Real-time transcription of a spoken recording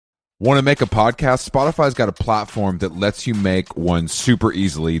Want to make a podcast? Spotify's got a platform that lets you make one super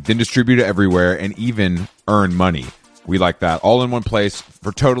easily, then distribute it everywhere, and even earn money. We like that. All in one place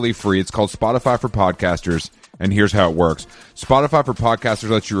for totally free. It's called Spotify for Podcasters, and here's how it works. Spotify for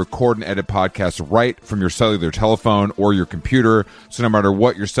Podcasters lets you record and edit podcasts right from your cellular telephone or your computer, so no matter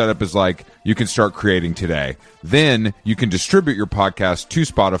what your setup is like, you can start creating today. Then you can distribute your podcast to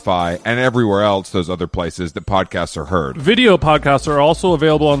Spotify and everywhere else, those other places that podcasts are heard. Video podcasts are also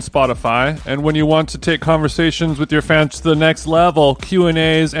available on Spotify, and when you want to take conversations with your fans to the next level,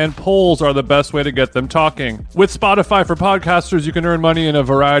 Q&As and polls are the best way to get them talking. With Spotify for Podcasters, you can earn money in a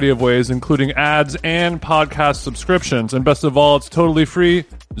variety of ways, including ads and podcast subscriptions. And best of all, it's totally free,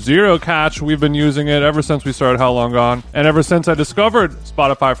 zero catch. We've been using it ever since we started How Long Gone. And ever since I discovered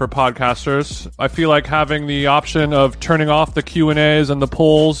Spotify for Podcasters, I feel like having the option of turning off the Q&As and the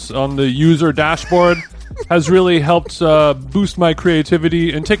polls on the user dashboard has really helped boost my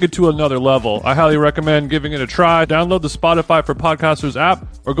creativity and take it to another level. I highly recommend giving it a try. Download the Spotify for Podcasters app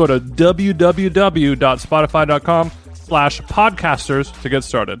or go to www.spotify.com/podcasters to get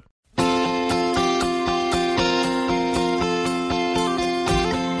started.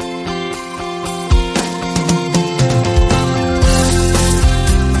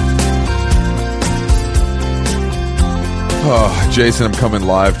 Oh, Jason, I'm coming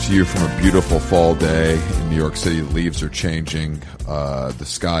live to you from a beautiful fall day in New York City. The leaves are changing. The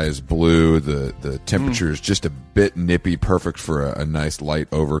sky is blue. The temperature is just a bit nippy, perfect for a nice light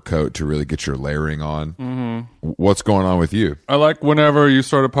overcoat to really get your layering on. Mm-hmm. What's going on with you? I like whenever you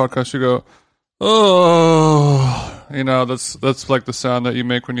start a podcast, you go, oh, you know, that's like the sound that you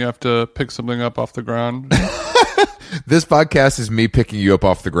make when you have to pick something up off the ground. This podcast is me picking you up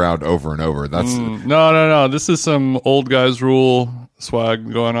off the ground over and over. That's No. This is some old guys rule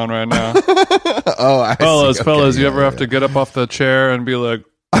swag going on right now. Oh, I fellas, see. Fellas, you ever have to get up off the chair and be like,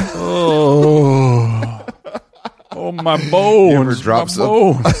 oh, my bones, You ever drop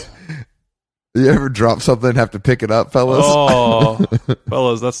You ever drop something and have to pick it up, fellas? Oh,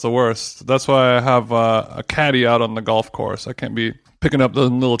 fellas, that's the worst. That's why I have a caddy out on the golf course. I can't be picking up the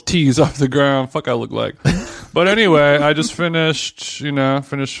little tees off the ground. Fuck, I look like. But anyway, I just finished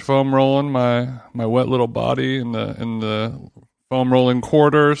foam rolling my wet little body in the foam rolling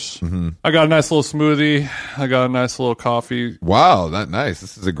quarters. Mm-hmm. I got a nice little smoothie. I got a nice little coffee. Wow, that nice.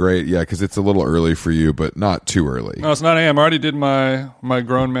 This is a great, because it's a little early for you, but not too early. No, it's 9 a.m. I already did my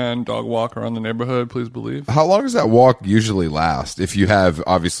grown man dog walk around the neighborhood, please believe. How long does that walk usually last? If you have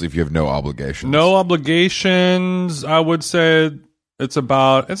no obligations. No obligations, I would say it's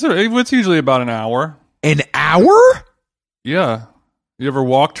usually about an hour. An hour? Yeah. You ever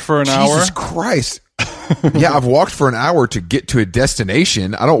walked for an hour? Jesus Christ. Yeah, I've walked for an hour to get to a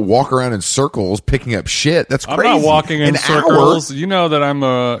destination. I don't walk around in circles picking up shit. That's crazy. I'm not walking in circles. Hour? You know that I'm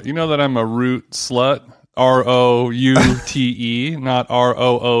a root slut. ROUTE, not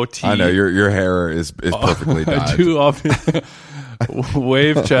ROOT. I know your hair is perfectly dyed. I do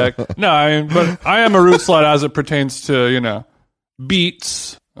wave check. No, but I am a root slut as it pertains to,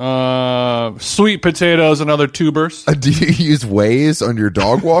 beets, sweet potatoes and other tubers. Do you use Waze on your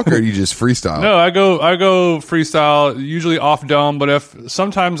dog walk, or do you just freestyle? No, I go freestyle, usually off dome. But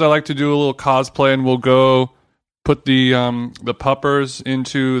sometimes I like to do a little cosplay, and we'll go put the puppers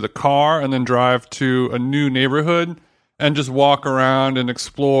into the car and then drive to a new neighborhood and just walk around and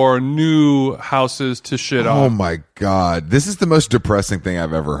explore new houses to shit on. Oh my God, this is the most depressing thing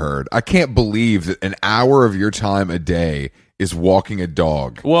I've ever heard. I can't believe that an hour of your time a day is walking a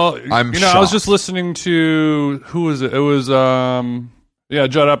dog. Well, I'm shocked. I was just listening to, who was it? It was Judd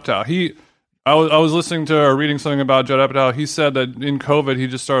Apatow. I was listening to or reading something about Judd Apatow. He said that in COVID he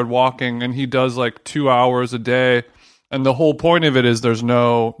just started walking, and he does like 2 hours a day. And the whole point of it is there's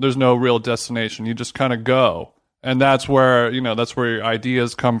no real destination. You just kind of go. And that's where your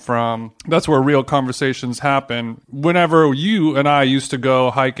ideas come from. That's where real conversations happen. Whenever you and I used to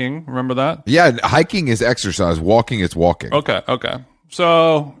go hiking, remember that? Yeah, hiking is exercise. Walking is walking. Okay.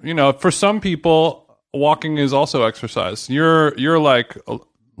 So, for some people, walking is also exercise. You're like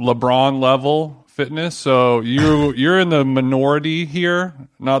LeBron level fitness, so you're in the minority here,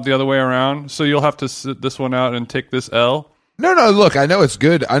 not the other way around. So you'll have to sit this one out and take this L. No, look, I know it's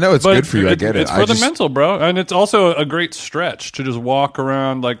good. I know it's good for you. I get it. It's for the mental, bro. And it's also a great stretch to just walk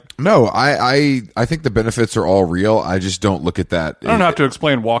around like... No, I think the benefits are all real. I just don't look at that. I don't have to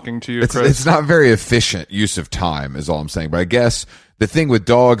explain walking to you, Chris. It's not very efficient use of time is all I'm saying. But I guess the thing with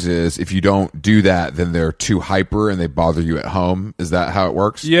dogs is if you don't do that, then they're too hyper and they bother you at home. Is that how it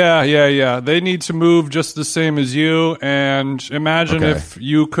works? Yeah. They need to move just the same as you. And imagine if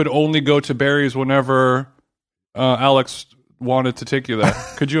you could only go to Barry's whenever Alex wanted to take you there.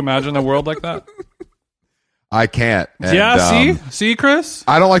 Could you imagine a world like that? I can't. And, Yeah, see, Chris?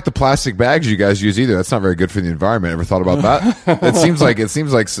 I don't like the plastic bags you guys use either. That's not very good for the environment. Ever thought about that? It seems like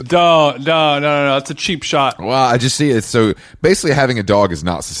No. It's a cheap shot. well, I just see it. So basically having a dog is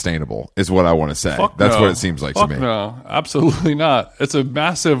not sustainable is what I want to say. That's what it seems like to me. No, absolutely not. It's a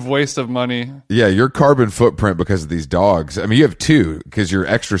massive waste of money. Yeah, your carbon footprint because of these dogs. I mean, you have two because you're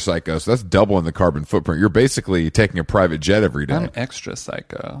extra psycho. So that's doubling the carbon footprint. You're basically taking a private jet every day. I'm extra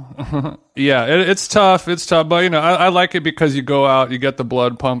psycho. Yeah, it's tough. It's tough. But, I like it because you go out, you get the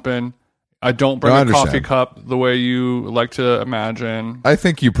blood pumping. I don't bring a coffee cup the way you like to imagine. I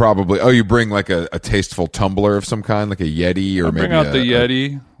think you probably... Oh, you bring like a tasteful tumbler of some kind, like a Yeti or maybe... Bring out the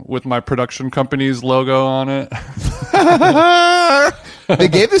Yeti with my production company's logo on it. They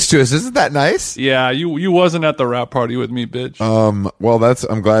gave this to us. Isn't that nice? Yeah, you wasn't at the wrap party with me, bitch. Well,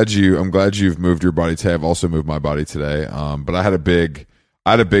 I'm glad you've moved your body today. I've also moved my body today. But I had a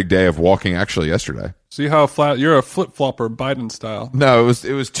big day of walking actually yesterday. See how flat you're a flip flopper, Biden style. No,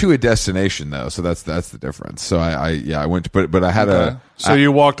 it was to a destination though, so that's the difference. So I went to, but I had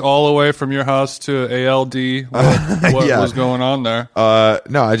you walked all the way from your house to ALD. What was going on there?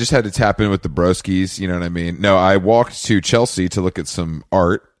 No, I just had to tap in with the broskies. You know what I mean? No, I walked to Chelsea to look at some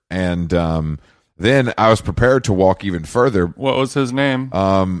art, and then I was prepared to walk even further. What was his name?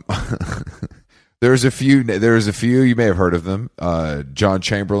 There's a few. You may have heard of them. John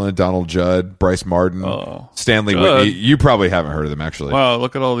Chamberlain, Donald Judd, Bryce Martin, Stanley Whitney. You probably haven't heard of them, actually. Wow,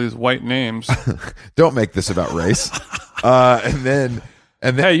 look at all these white names. Don't make this about race. And then,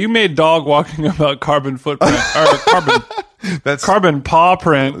 hey, you made dog walking about carbon footprint or carbon paw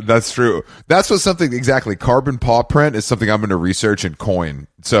print. That's true. That's what something exactly. Carbon paw print is something I'm going to research and coin.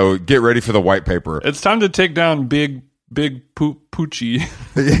 So get ready for the white paper. It's time to take down Big Poochie.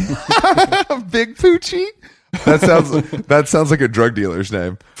 Big Poochie? That sounds like a drug dealer's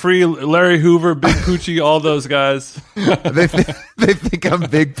name. Free Larry Hoover, Big Poochie, all those guys. they think I'm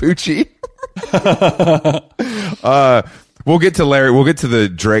Big Poochie. We'll get to the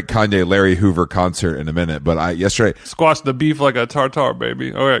Drake Kanye Larry Hoover concert in a minute, but yesterday squash the beef like a tartar,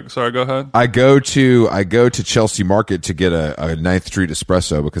 baby. Okay, sorry, go ahead. I go to Chelsea Market to get a 9th Street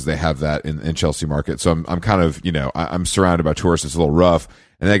espresso because they have that in Chelsea Market. So I'm kind of, I'm surrounded by tourists. It's a little rough.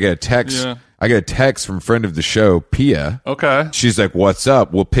 And I get a text. Yeah. I get a text from friend of the show, Pia. Okay. She's like, "What's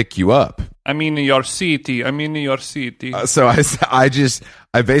up? We'll pick you up." I'm in your city. So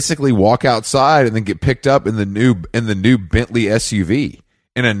I basically walk outside and then get picked up in the new Bentley SUV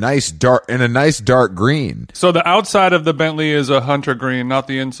in a nice dark green. So the outside of the Bentley is a hunter green, not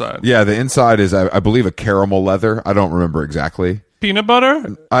the inside. Yeah, the inside is I believe a caramel leather. I don't remember exactly. Peanut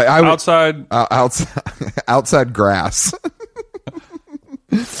butter. Outside grass.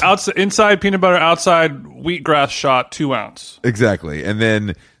 Inside peanut butter, outside wheatgrass shot 2 ounce. Exactly, and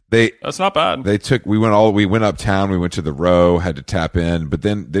then that's not bad. We went uptown. We went to the Row, had to tap in, but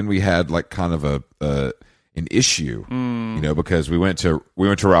then we had like kind of an issue, because we went to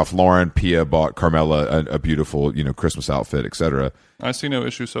Ralph Lauren. Pia bought Carmela a beautiful Christmas outfit, etc. I see no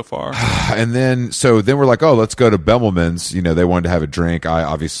issue so far. And then we're like, oh, let's go to Bemelman's. They wanted to have a drink. I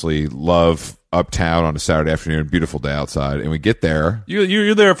obviously love uptown on a Saturday afternoon, beautiful day outside, and we get there.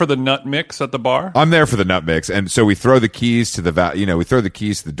 You're there for the nut mix at the bar? I'm there for the nut mix, and so we throw the keys to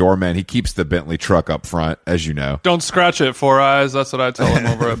the doorman. He keeps the Bentley truck up front, as you know. Don't scratch it, Four Eyes. That's what I tell him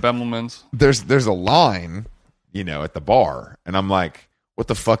over at Bemelman's. There's a line, at the bar, and I'm like, what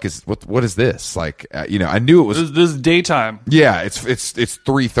the fuck is what is this? Like, I knew it was this is daytime. Yeah, it's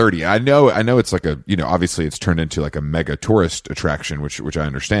 3:30. I know it's like a, obviously it's turned into like a mega tourist attraction, which I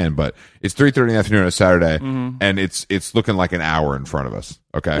understand, but it's 3:30 in the afternoon on a Saturday, and it's looking like an hour in front of us.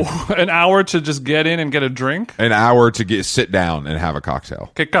 Okay, an hour to just get in and get a drink. An hour to sit down and have a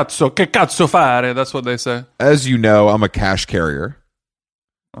cocktail. Che cazzo fare? That's what they say. As you know, I'm a cash carrier.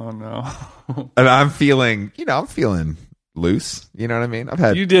 Oh no, and I'm feeling loose, you know what I mean?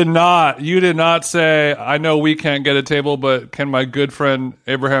 You did not say, I know we can't get a table, but can my good friend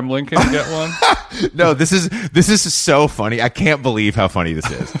Abraham Lincoln get one? No, this is so funny. I can't believe how funny this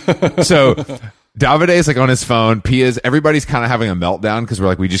is. So Davide is like on his phone. Everybody's kind of having a meltdown because we're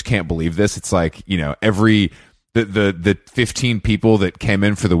like, we just can't believe this. It's like, the 15 people that came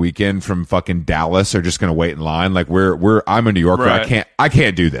in for the weekend from fucking Dallas are just going to wait in line. Like I'm a New Yorker. Right. I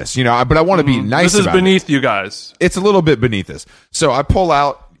can't do this, but I want to be nice. This is beneath you guys. It's a little bit beneath us. So I pull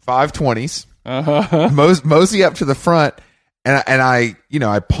out 520s, mosey up to the front, and I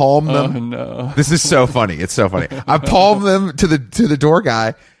palm them. Oh no. This is so funny. It's so funny. I palm them to the door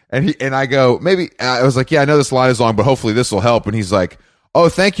guy, and I go, maybe, I was like, yeah, I know this line is long, but hopefully this will help. And he's like, oh,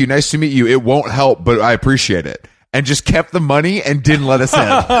 thank you. Nice to meet you. It won't help, but I appreciate it. and just kept the money and didn't let us in.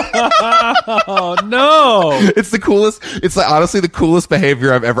 Oh no! It's the coolest. It's like honestly the coolest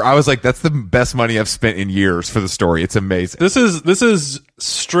behavior I've ever. I was like, that's the best money I've spent in years for the story. It's amazing. This is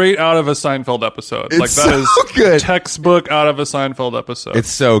straight out of a Seinfeld episode. It's that is so good. Textbook out of a Seinfeld episode.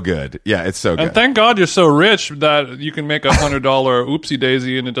 It's so good. Yeah, it's so good. And thank God you're so rich that you can make $100 oopsie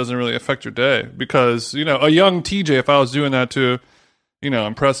daisy and it doesn't really affect your day. Because, a young TJ, if I was doing that to,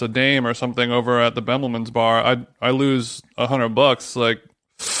 impress a dame or something over at the Bemelman's bar, I lose $100. Like,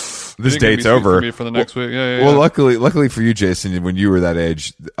 this date's over for me for the next week. Yeah. Well, luckily for you, Jason, when you were that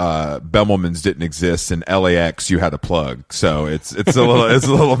age, Bemelman's didn't exist, and LAX you had a plug, so it's a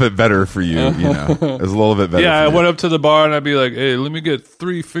little bit better for you. It's a little bit better. Yeah, for I you. went up to the bar and I'd be like, "Hey, let me get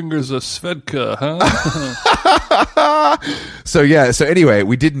 3 fingers of Svedka, huh?" So anyway,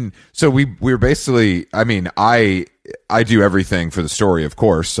 we didn't. So we were basically. I mean, I do everything for the story, of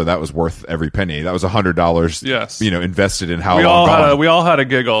course. So that was worth every penny. That was $100. Yes, invested in how we long. We all had a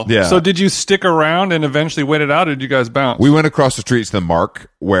giggle. Yeah. So did you stick around and eventually wait it out, or did you guys bounce? We went across the street to the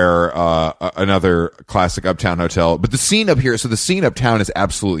Mark, where another classic uptown hotel. But the scene up here, so the scene uptown is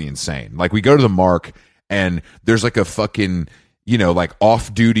absolutely insane. Like we go to the Mark, and there's like a fucking like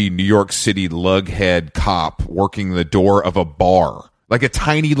off-duty New York City lughead cop working the door of a bar. Like a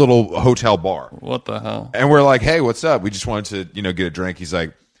tiny little hotel bar. What the hell? And we're like, hey, what's up? We just wanted to, get a drink. He's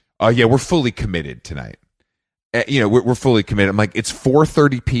like, yeah, we're fully committed tonight. We're fully committed. I'm like, it's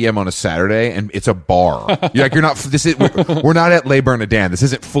 4:30 p.m. on a Saturday, and it's a bar. You're like, we're not at Le Bernardin. This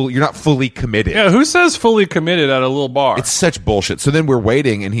isn't full. You're not fully committed. Yeah, who says fully committed at a little bar? It's such bullshit. So then we're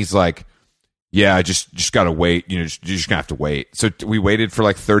waiting, and he's like, yeah, I just gotta wait. You're just gonna have to wait. So we waited for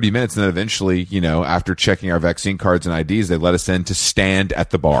like 30 minutes, and then eventually, after checking our vaccine cards and IDs, they let us in to stand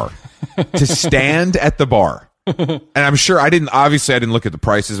at the bar. To stand at the bar. And I'm sure I didn't look at the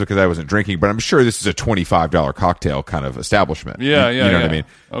prices because I wasn't drinking, but I'm sure this is a $25 cocktail kind of establishment. Yeah, you know what I mean?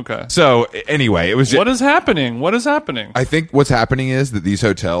 Okay. So anyway, it was just, what is happening? What is happening? I think what's happening is that these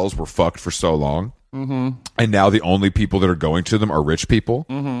hotels were fucked for so long. Mm-hmm. And now the only people that are going to them are rich people,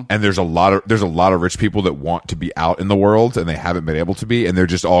 and there's a lot of rich people that want to be out in the world and they haven't been able to be, and they're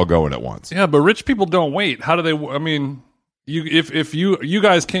just all going at once. Yeah, but rich people don't wait. How do they? I mean, if you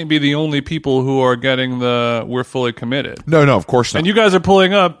guys can't be the only people who are getting we're fully committed. No, of course not. And you guys are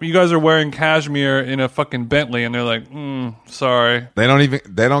pulling up. You guys are wearing cashmere in a fucking Bentley, and they're like, sorry. They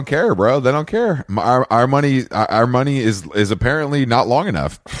don't care, bro. They don't care. Our money is apparently not long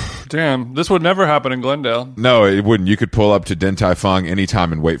enough. Damn, this would never happen in Glendale. No, it wouldn't. You could pull up to Din Tai Fung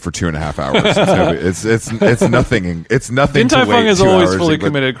anytime and wait for 2.5 hours. It's nothing. It's nothing. Din Tai Fung is always fully but,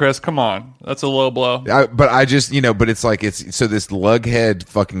 committed, Chris. Come on, that's a low blow. But I just but it's like so this lughead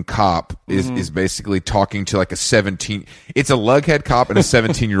fucking cop is basically talking to like a 17. It's a lughead cop and a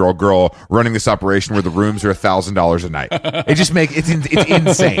 17-year-old girl running this operation where the rooms are $1,000 a night. It just it's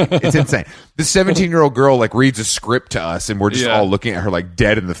insane. It's insane. The 17-year-old girl like reads a script to us, and we're just all looking at her like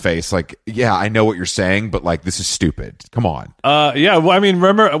dead in the face. Like, yeah, I know what you're saying, but like, this is stupid. Come on. Yeah. Well, I mean,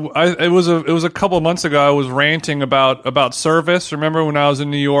 remember, it was a couple of months ago. I was ranting about service. Remember when I was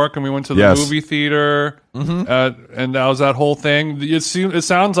in New York and we went to the movie theater, and that was that whole thing. It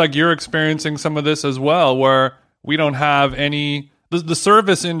sounds like you're experiencing some of this as well, where we don't have any the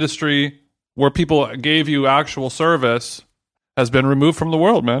service industry where people gave you actual service has been removed from the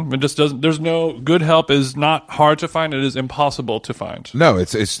world, man. It just doesn't. There's no good help. Is not hard to find. It is impossible to find. No,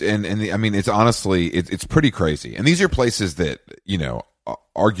 I mean, it's honestly, it's pretty crazy. And these are places that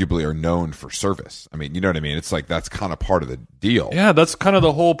arguably are known for service. I mean, you know what I mean? It's like that's kind of part of the deal. Yeah, that's kind of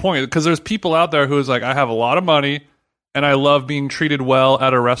the whole point. Because there's people out there who's like, I have a lot of money, and I love being treated well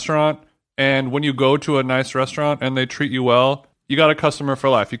at a restaurant. And when you go to a nice restaurant and they treat you well, you got a customer for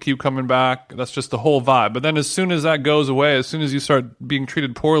life. You keep coming back. That's just the whole vibe. But then as soon as that goes away, as soon as you start being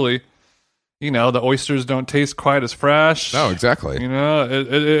treated poorly, the oysters don't taste quite as fresh. No, exactly.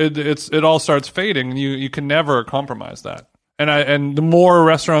 It all starts fading, and you can never compromise that. And the more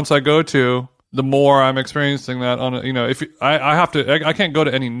restaurants I go to, the more I'm experiencing that I can't go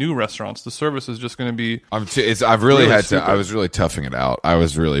to any new restaurants. The service is just going to be. I was really toughing it out. I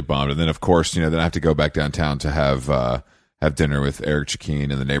was really bummed, and then of course, then I have to go back downtown to have dinner with Eric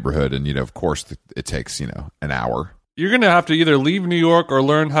Chakeen in the neighborhood, and of course it takes an hour. You're going to have to either leave New York or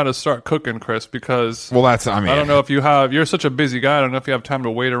learn how to start cooking, Chris, because I don't know if you're such a busy guy. I don't know if you have time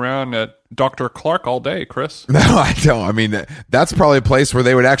to wait around at Dr. Clark all day, Chris. No, I don't. I mean, that's probably a place where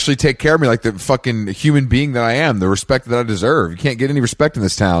they would actually take care of me like the fucking human being that I am, the respect that I deserve. You can't get any respect in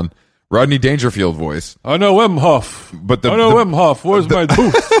this town. Rodney Dangerfield voice. I know Wim Hof. Wim Hof. Where's my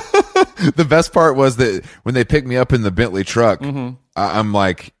tooth? The best part was that when they picked me up in the Bentley truck, I'm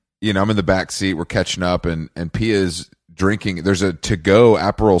like, I'm in the back seat. We're catching up, and Pia's drinking. There's a to-go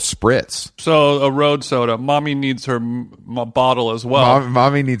Aperol Spritz. So a road soda. Mommy needs her bottle as well.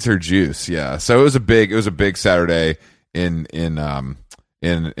 Mommy needs her juice. Yeah. So it was a big Saturday in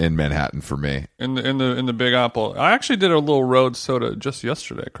Manhattan for me. In the Big Apple. I actually did a little road soda just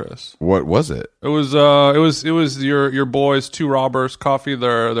yesterday, Chris. What was it? It was your boys, Two Robbers Coffee,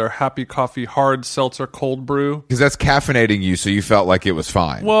 their Happy Coffee hard seltzer cold brew. Because that's caffeinating you, so you felt like it was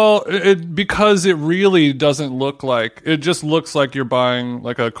fine. Well, because it really doesn't look like, it just looks like you're buying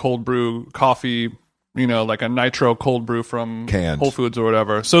like a cold brew coffee, like a nitro cold brew from Canned. Whole Foods or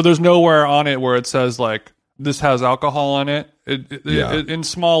whatever. So there's nowhere on it where it says like this has alcohol on it. It in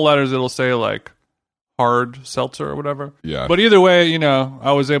small letters it'll say like hard seltzer or whatever. Yeah. But either way,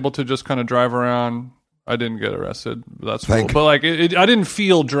 I was able to just kind of drive around. I didn't get arrested. That's cool. But like I didn't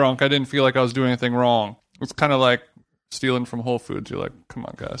feel drunk. I didn't feel like I was doing anything wrong. It's kind of like stealing from Whole Foods. You're like, come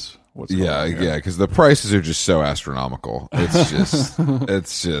on, guys. What's going on here? Yeah, because the prices are just so astronomical. It's just,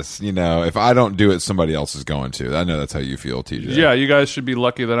 if I don't do it, somebody else is going to. I know that's how you feel, TJ. Yeah, you guys should be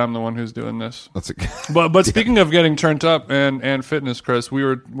lucky that I'm the one who's doing this. But speaking of getting turned up and fitness, Chris, we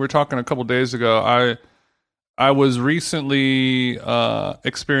were talking a couple days ago. I was recently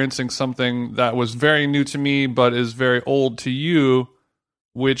experiencing something that was very new to me, but is very old to you,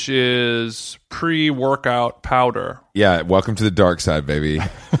 which is pre-workout powder. Yeah, welcome to the dark side, baby.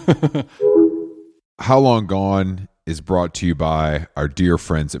 How Long Gone is brought to you by our dear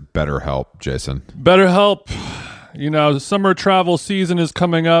friends at BetterHelp, Jason. BetterHelp, the summer travel season is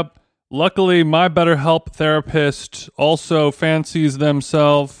coming up. Luckily, my BetterHelp therapist also fancies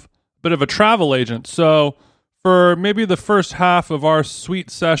themselves a bit of a travel agent. So for maybe the first half of our sweet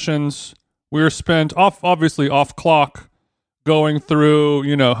sessions, we were spent obviously off clock, going through,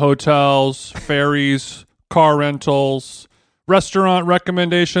 hotels, ferries, car rentals, restaurant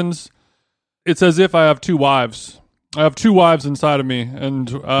recommendations. It's as if I have two wives. I have two wives inside of me. And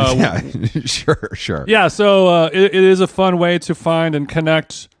yeah, sure. Yeah, so it is a fun way to find and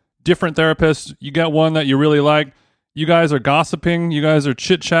connect different therapists. You get one that you really like. You guys are gossiping. You guys are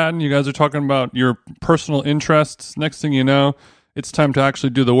chit-chatting. You guys are talking about your personal interests. Next thing you know, it's time to actually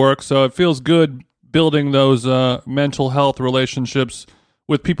do the work. So it feels good building those mental health relationships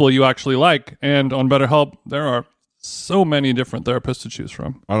with people you actually like. And on BetterHelp, there are so many different therapists to choose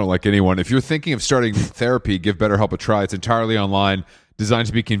from. I don't like anyone. If you're thinking of starting therapy, give BetterHelp a try. It's entirely online, designed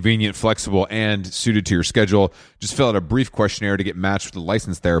to be convenient, flexible, and suited to your schedule. Just fill out a brief questionnaire to get matched with a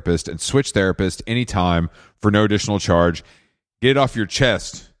licensed therapist and switch therapist anytime for no additional charge. Get it off your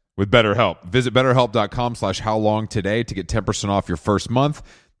chest with BetterHelp. Visit BetterHelp.com/howlong today to get 10% off your first month.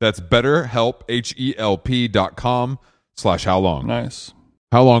 That's BetterHelp, HELP.com/howlong. Nice.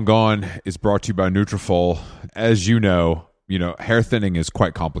 How Long Gone is brought to you by Nutrafol. As you know, hair thinning is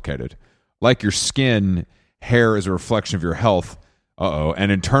quite complicated. Like your skin, hair is a reflection of your health.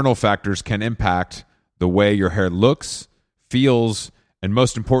 And internal factors can impact the way your hair looks, feels, and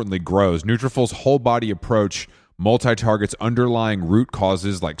most importantly, grows. Nutrafol's whole body approach multi-targets underlying root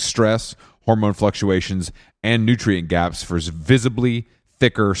causes like stress, hormone fluctuations, and nutrient gaps for visibly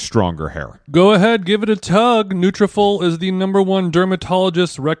thicker, stronger hair. Go ahead, give it a tug. Nutrafol is the #1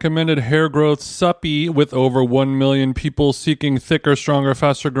 dermatologist-recommended hair growth suppy with over 1 million people seeking thicker, stronger,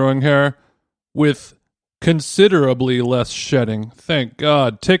 faster-growing hair with considerably less shedding. Thank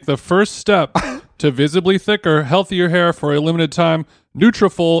God. Take the first step to visibly thicker, healthier hair for a limited time.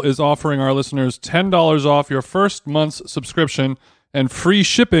 Nutrafol is offering our listeners $10 off your first month's subscription and free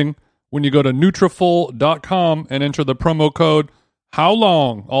shipping when you go to Nutrafol.com and enter the promo code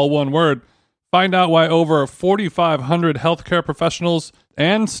HOWLONG, all one word. Find out why over 4,500 healthcare professionals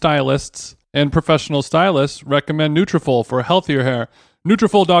and stylists and professional stylists recommend Nutrafol for healthier hair.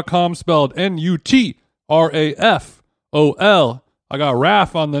 Nutrafol.com, spelled Nutrafol. I got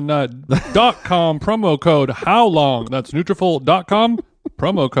RAF on the nut. .com, promo code HOWLONG. That's Nutrafol.com,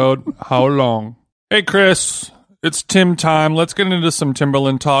 promo code HOWLONG. Hey, Chris. It's Tim time. Let's get into some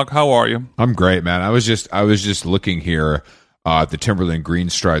Timberland talk. How are you? I'm great, man. I was just looking here at the Timberland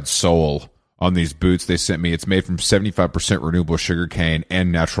Greenstride sole on these boots they sent me. It's made from 75% renewable sugarcane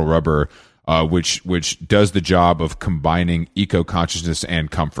and natural rubber, which does the job of combining eco-consciousness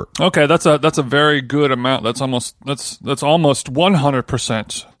and comfort. Okay, that's a very good amount. That's almost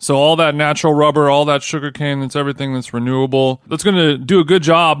 100%. So all that natural rubber, all that sugarcane, that's everything that's renewable. That's going to do a good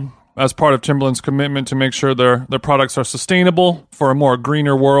job as part of Timberland's commitment to make sure their products are sustainable for a more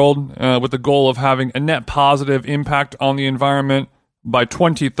greener world, with the goal of having a net positive impact on the environment. by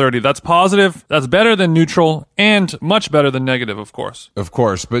 2030. That's positive. That's better than neutral and much better than negative, of course. Of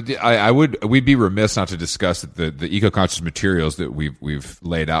course, but we'd be remiss not to discuss that the eco-conscious materials that we've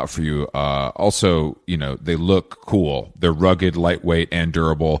laid out for you. Also, they look cool. They're rugged, lightweight, and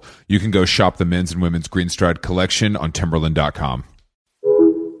durable. You can go shop the men's and women's Greenstride collection on Timberland.com.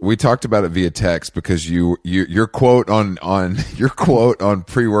 We talked about it via text because your quote on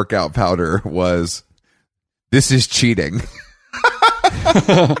pre-workout powder was, "This is cheating."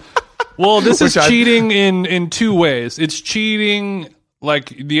 Well, this is cheating in two ways. It's cheating like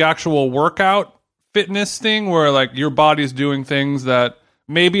the actual workout fitness thing where like your body's doing things that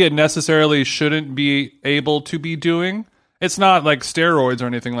maybe it necessarily shouldn't be able to be doing. It's not like steroids or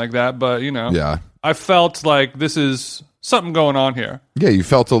anything like that, but Yeah. I felt like this is something going on here. Yeah, you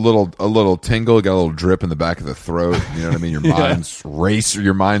felt a little tingle, got a little drip in the back of the throat. You know what I mean? Your Yeah.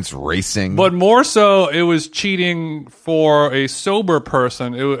 mind's racing. But more so, it was cheating for a sober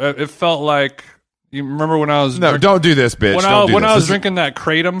person. It felt like, you remember when I was don't do this, bitch. When I was drinking that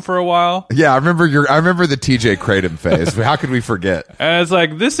Kratom for a while. Yeah, I remember the TJ Kratom phase. How could we forget? And it's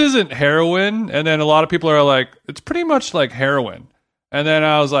like, this isn't heroin. And then a lot of people are like, it's pretty much like heroin. And then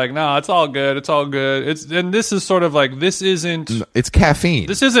I was like, no, it's all good. It's all good. And this is sort of like, this isn't... It's caffeine.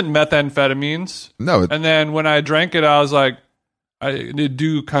 This isn't methamphetamines. No. And then when I drank it, I was like, I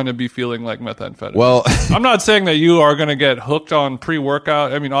do kind of be feeling like methamphetamine. Well... I'm not saying that you are going to get hooked on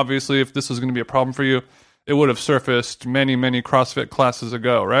pre-workout. I mean, obviously, if this was going to be a problem for you, it would have surfaced many, many CrossFit classes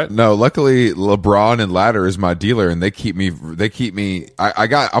ago, right? No, luckily LeBron and Ladder is my dealer, and they keep me.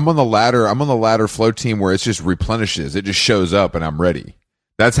 I'm on the ladder flow team where it just replenishes. It just shows up, and I'm ready.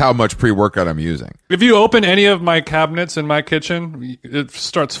 That's how much pre-workout I'm using. If you open any of my cabinets in my kitchen, it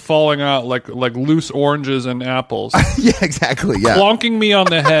starts falling out like loose oranges and apples. Yeah, exactly. Yeah, clonking me on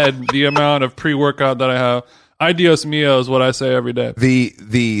the head. The amount of pre-workout that I have. Ideos mio is what I say every day.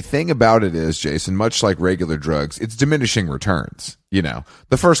 The thing about it is, Jason, much like regular drugs, it's diminishing returns.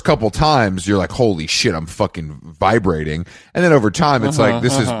 The first couple times you're like, holy shit, I'm fucking vibrating. And then over time it's like,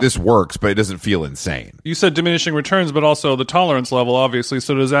 this works, but it doesn't feel insane. You said diminishing returns, but also the tolerance level, obviously.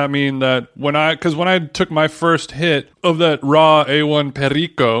 So does that mean that when I took my first hit of that raw A1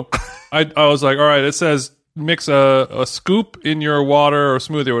 Perico, I was like, all right, it says mix a scoop in your water or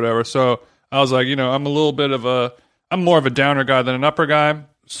smoothie or whatever. So I was like, I'm I'm more of a downer guy than an upper guy.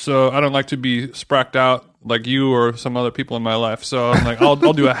 So I don't like to be spracked out like you or some other people in my life. So I'm like, I'll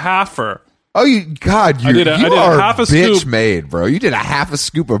do a halfer. Oh, you are half a bitch scoop. made, bro. You did a half a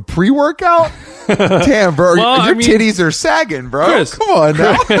scoop of pre-workout? Damn, bro. Well, your titties are sagging, bro. Chris, come on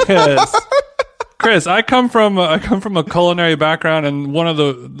now. Chris, I come from a culinary background, and one of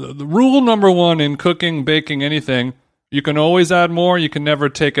the rule number one in cooking, baking, anything, you can always add more. You can never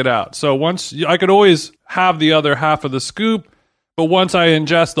take it out. So I could always have the other half of the scoop, but once I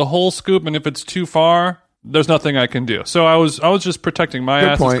ingest the whole scoop, and if it's too far, there's nothing I can do. So I was just protecting my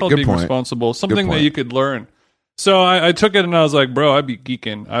ass. It's called being responsible. Something that you could learn. So I took it and I was like, bro, I'd be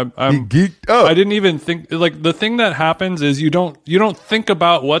geeking. I'm geeked up. I didn't even think, like, the thing that happens is you don't think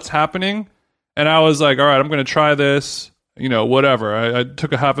about what's happening. And I was like, all right, I'm going to try this, whatever. I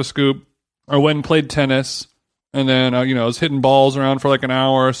took a half a scoop. I went and played tennis. And then, I was hitting balls around for like an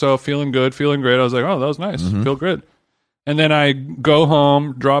hour or so, feeling good, feeling great. I was like, oh, that was nice. Feel good. And then I go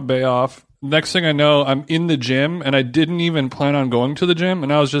home, drop Bay off. Next thing I know, I'm in the gym, and I didn't even plan on going to the gym.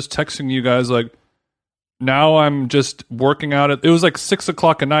 And I was just texting you guys like, now I'm just working out it was like 6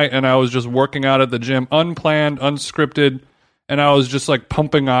 o'clock at night, and I was just working out at the gym, unplanned, unscripted, and I was just like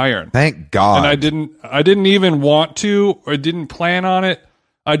pumping iron. Thank God. And I didn't even want to, or didn't plan on it.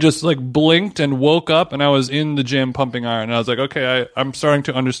 I just like blinked and woke up, and I was in the gym pumping iron. And I was like, okay, I'm starting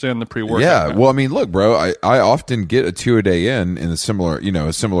to understand the pre-workout. Yeah, now. well, I mean, look, bro, I often get a 2 a day in a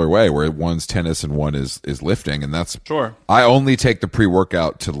similar way, where one's tennis and one is lifting, and that's sure. I only take the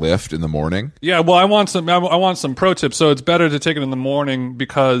pre-workout to lift in the morning. Yeah, well, I want some pro tips. So it's better to take it in the morning,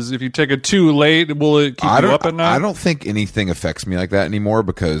 because if you take it too late, will it keep you up at night? I don't think anything affects me like that anymore,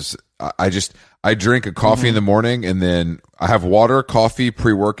 because I drink a coffee in the morning, and then I have water, coffee,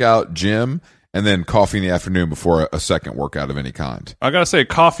 pre-workout, gym, and then coffee in the afternoon before a second workout of any kind. I gotta say,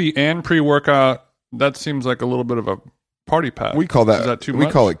 coffee and pre-workout, that seems like a little bit of a party pack. We call that, Is that too much?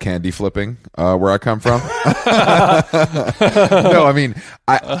 We call it candy flipping, where I come from. No, I mean,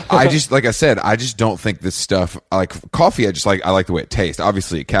 I just, like I said, I just don't think this stuff, like coffee, I like the way it tastes.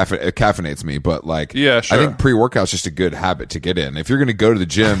 Obviously, it caffeinates me, but like, yeah, sure. I think pre-workout's just a good habit to get in. If you're going to go to the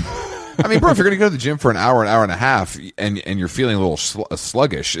gym, I mean, bro, if you're going to go to the gym for an hour and a half, and you're feeling a little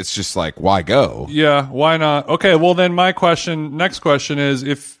sluggish, it's just like, why go? Yeah, why not? Okay, well then next question is,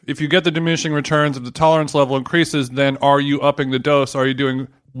 if you get the diminishing returns, if the tolerance level increases, then are you upping the dose? Are you doing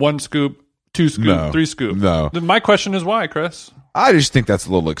 1 scoop, 2 scoop, No. 3 scoop? No. Then my question is why, Chris? I just think that's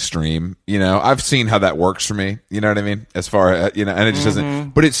a little extreme. I've seen how that works for me. You know what I mean? As far as, and it just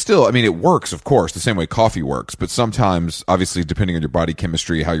doesn't, but it's still, I mean, it works, of course, the same way coffee works. But sometimes, obviously, depending on your body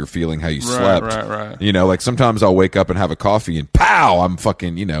chemistry, how you're feeling, how you slept. Right. Like sometimes I'll wake up and have a coffee and pow, I'm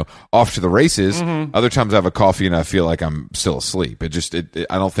fucking, off to the races. Other times I have a coffee and I feel like I'm still asleep. It just, I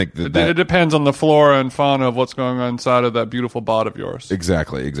don't think that. It depends on the flora and fauna of what's going on inside of that beautiful bod of yours.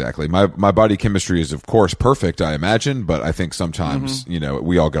 Exactly. My body chemistry is, of course, perfect, I imagine, but I think sometimes,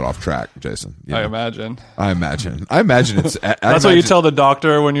 we all get off track, Jason. I imagine it's. That's what you tell the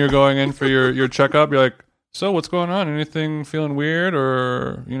doctor when you're going in for your checkup. You're like, so what's going on? Anything feeling weird?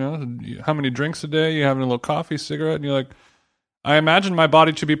 Or, how many drinks a day? You having a little coffee, cigarette? And you're like, I imagine my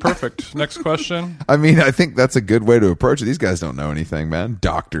body should be perfect. Next question. I mean, I think that's a good way to approach it. These guys don't know anything, man.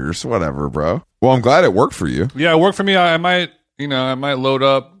 Doctors, whatever, bro. Well, I'm glad it worked for you. Yeah, it worked for me. I might load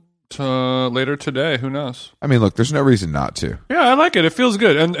up later today. Who knows? I mean, look, there's no reason not to. Yeah, I like it. It feels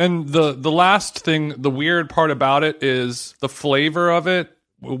good. And the last thing, the weird part about it is the flavor of it,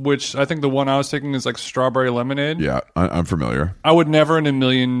 which I think the one I was taking is like strawberry lemonade. Yeah, I'm familiar. I would never in a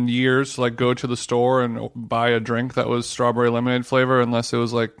million years like go to the store and buy a drink that was strawberry lemonade flavor unless it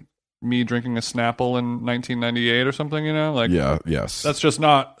was like me drinking a Snapple in 1998 or something, like yes. That's just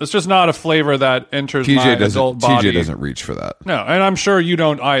not a flavor that enters my adult body. TJ doesn't reach for that. No, and I'm sure you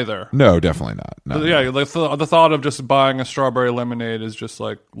don't either. No, definitely not. No. Yeah, like the thought of just buying a strawberry lemonade is just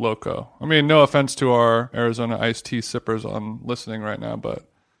like loco. I mean, no offense to our Arizona iced tea sippers on listening right now, but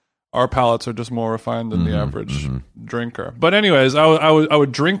our palates are just more refined than the average drinker. But anyways, I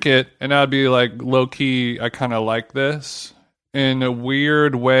would drink it and I'd be like, low key, I kind of like this. In a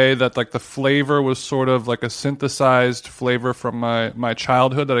weird way that like the flavor was sort of like a synthesized flavor from my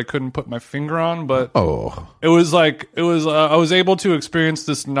childhood that I couldn't put my finger on, but it was I was able to experience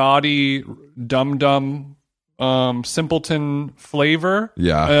this naughty dum simpleton flavor,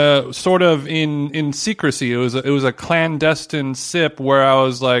 sort of in secrecy. It was a clandestine sip where I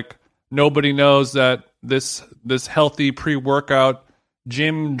was like, nobody knows that this healthy pre-workout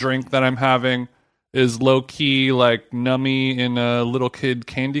gym drink that I'm having is low-key like nummy in a little kid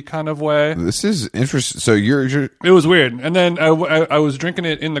candy kind of way. This is interesting. So you're It was weird. And then I was drinking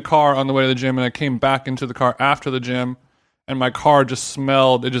it in the car on the way to the gym, and I came back into the car after the gym, and my car just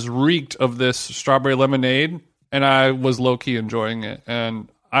reeked of this strawberry lemonade, and I was low-key enjoying it. And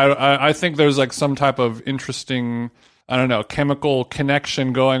I think there's like some type of interesting, I don't know, chemical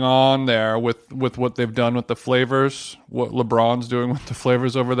connection going on there with what they've done with the flavors, what LeBron's doing with the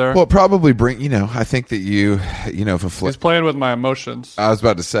flavors over there. Well, probably I think that if he's playing with my emotions. I was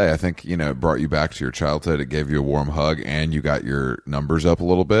about to say, I think, it brought you back to your childhood. It gave you a warm hug and you got your numbers up a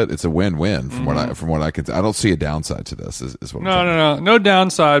little bit. It's a win-win from what I can I don't see a downside to this is what No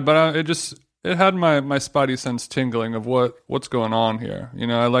downside, but it had my spidey sense tingling of what's going on here.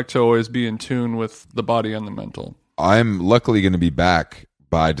 I like to always be in tune with the body and the mental. I'm luckily going to be back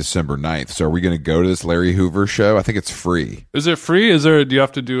by December 9th. So are we going to go to this Larry Hoover show? I think it's free. Is it free? Do you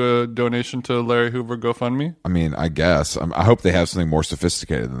have to do a donation to Larry Hoover GoFundMe? I mean, I guess. I hope they have something more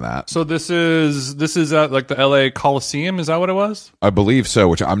sophisticated than that. So this is at like the LA Coliseum. Is that what it was? I believe so,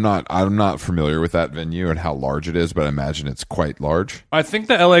 which I'm not familiar with that venue and how large it is, but I imagine it's quite large. I think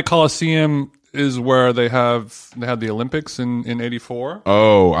the LA Coliseum is where they had the Olympics in '84.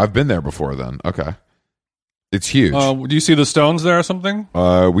 Oh, I've been there before then. Okay. It's huge. Do you see the Stones there or something?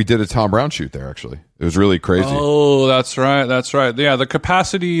 We did a Tom Brown shoot there, actually. It was really crazy. Oh, that's right. Yeah, the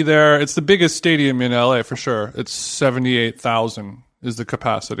capacity there, it's the biggest stadium in LA for sure. It's 78,000 is the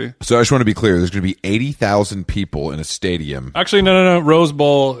capacity. So I just want to be clear. There's going to be 80,000 people in a stadium. Actually, no. Rose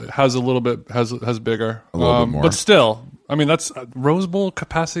Bowl has a little bit, has bigger. A little bit more. But still, I mean, that's Rose Bowl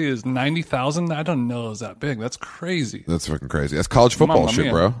capacity is 90,000. I don't know is that big. That's crazy. That's fucking crazy. That's college football shit,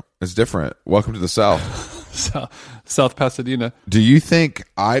 bro. It's different. Welcome to the South. South Pasadena. Do you think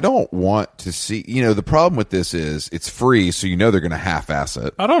I don't want to see, the problem with this is it's free, so they're going to half-ass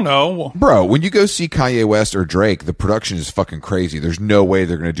it. I don't know. Bro, when you go see Kanye West or Drake, the production is fucking crazy. There's no way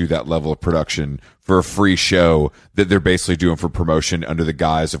they're going to do that level of production for a free show that they're basically doing for promotion under the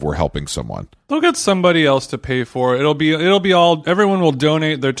guise of we're helping someone. They'll get somebody else to pay for it. It'll be all, everyone will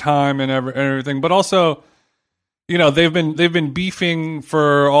donate their time and everything, but also, you know, they've been beefing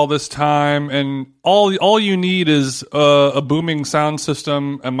for all this time, and all you need is a booming sound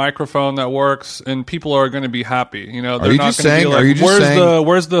system, a microphone that works, and people are going to be happy. You know, they're not going to be like,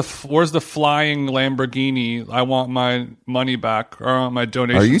 where's the flying Lamborghini? I want my money back, or I want my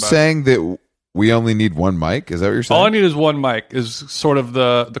donation. Are you back. saying that we only need one mic? Is that what you're saying? All I need is one mic is sort of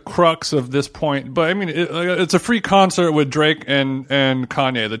the crux of this point. But I mean, it's a free concert with Drake and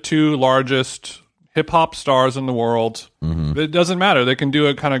Kanye, the two largest hip-hop stars in the world. It doesn't matter. They can do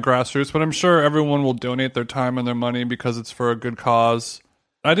it kind of grassroots, but I'm sure everyone will donate their time and their money because it's for a good cause.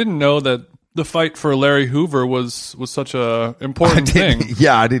 I didn't know that the fight for Larry Hoover was such a important thing.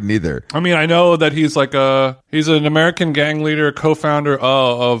 Yeah, I didn't either. I mean, I know that he's an American gang leader, co-founder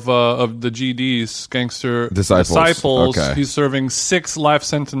of the GDs, Gangster Disciples. Okay. He's serving 6 life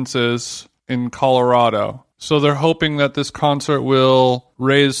sentences in Colorado. So they're hoping that this concert will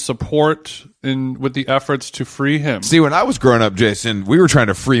raise support with the efforts to free him. See, when I was growing up, Jason, we were trying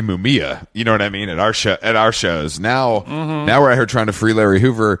to free Mumia. You know what I mean? At our shows. Now we're out here trying to free Larry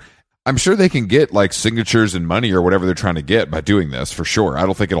Hoover. I'm sure they can get like signatures and money or whatever they're trying to get by doing this for sure. I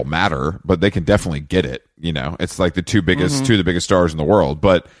don't think it'll matter, but they can definitely get it. You know, it's like the two of the biggest stars in the world.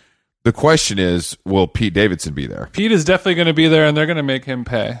 But the question is, will Pete Davidson be there? Pete is definitely going to be there, and they're going to make him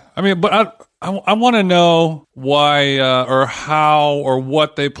pay. I mean, but I want to know why or how or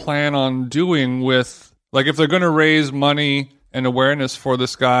what they plan on doing with, like, if they're going to raise money and awareness for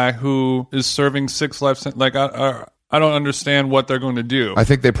this guy who is serving 6 life sentences. Like, I don't understand what they're going to do. I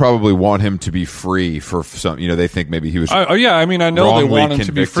think they probably want him to be free for some. You know, they think maybe he was. Yeah, I mean, I know they want him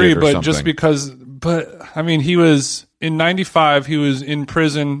to be free, but something. Just because. But I mean, he was in '95. He was in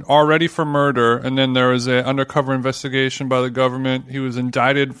prison already for murder, and then there was an undercover investigation by the government. He was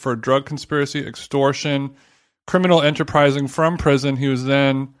indicted for drug conspiracy, extortion, criminal enterprising from prison. He was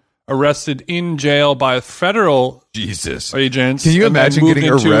then arrested in jail by federal agents. Can you imagine getting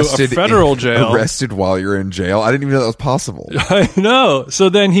arrested federal jail? Arrested while you're in jail? I didn't even know that was possible. I know. So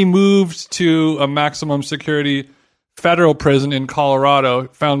then he moved to a maximum security federal prison in Colorado,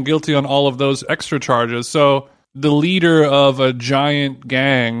 found guilty on all of those extra charges. So the leader of a giant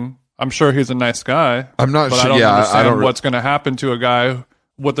gang, I'm sure he's a nice guy. I'm not but sure. I don't understand what's going to happen to a guy,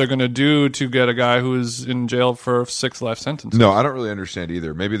 what they're going to do to get a guy who is in jail for 6 life sentences. No, I don't really understand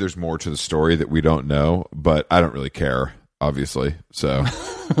either. Maybe there's more to the story that we don't know, but I don't really care, obviously. So,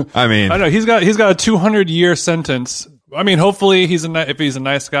 I mean, I know he's got a 200-year sentence. I mean, hopefully if he's a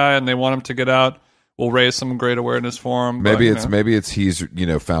nice guy and they want him to get out, we'll raise some great awareness for him. Maybe he's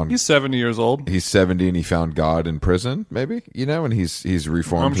found. He's 70 years old. He's 70 and he found God in prison. Maybe and he's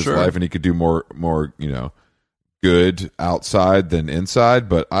reformed his life and he could do more good outside than inside.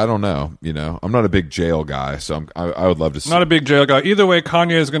 But I don't know. I'm not a big jail guy, so I would love to. Not a big jail guy either way.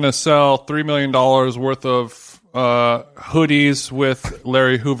 Kanye is going to sell $3 million worth of hoodies with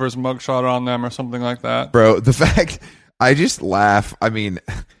Larry Hoover's mugshot on them or something like that. Bro, the fact I just laugh. I mean.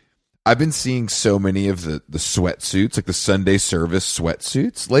 I've been seeing so many of the sweatsuits, like the Sunday service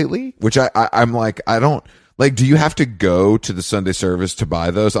sweatsuits lately, which I'm like, I don't like, do you have to go to the Sunday service to buy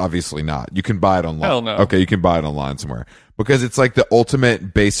those? Obviously not. You can buy it online. Hell no. Okay. You can buy it online somewhere because it's like the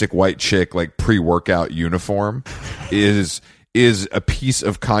ultimate basic white chick, like pre-workout uniform is a piece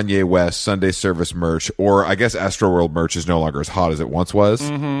of Kanye West Sunday service merch, or I guess Astroworld merch is no longer as hot as it once was.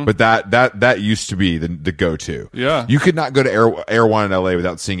 But that used to be the go-to. Yeah. You could not go to Air One in LA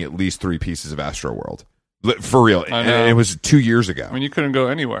without seeing at least 3 pieces of Astroworld. For real. And it was 2 years ago. I mean, you couldn't go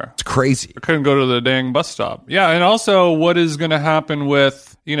anywhere. It's crazy. You couldn't go to the dang bus stop. Yeah. And also what is going to happen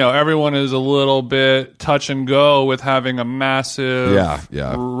with, everyone is a little bit touch and go with having a massive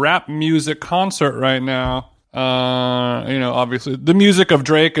rap music concert right now. Obviously the music of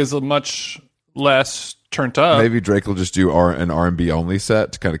Drake is much less turned up. Maybe Drake will just do an R&B only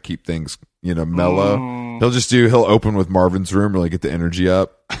set to kind of keep things, mellow. He'll open with Marvin's Room, really get the energy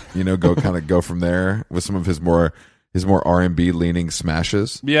up, go from there with some of his more R&B leaning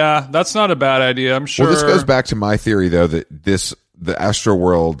smashes. Yeah, that's not a bad idea. I'm sure. Well, this goes back to my theory though that the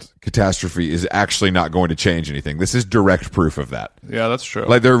Astroworld catastrophe is actually not going to change anything. This is direct proof of that. Yeah, that's true.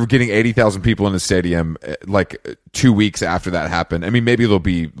 Like they're getting 80,000 people in the stadium like 2 weeks after that happened. I mean, maybe there'll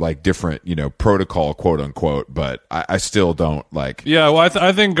be like different, protocol, quote unquote, but I still don't like. Yeah, well,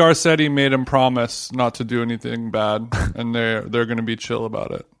 I think Garcetti made him promise not to do anything bad, and they're going to be chill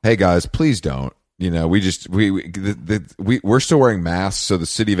about it. Hey guys, please don't. We're still wearing masks, so the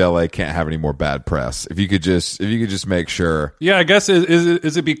city of LA can't have any more bad press. If you could just make sure. Yeah, I guess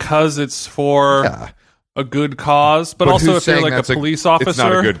is it because it's for a good cause, but also if you're like a police officer, it's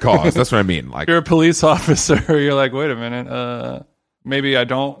not a good cause. That's what I mean. Like, if you're a police officer, you're like, wait a minute, maybe I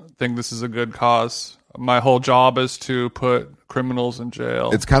don't think this is a good cause. my whole job is to put criminals in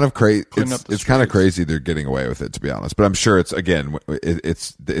jail. It's kind of crazy. Clean up the It's kind of streets. crazy they're getting away with it, to be honest. But I'm sure it's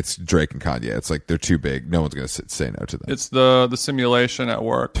it's Drake and Kanye. It's like they're too big. No one's gonna say no to them. It's the simulation at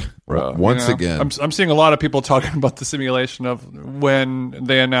work, bro. Once again. I'm seeing a lot of people talking about the simulation of when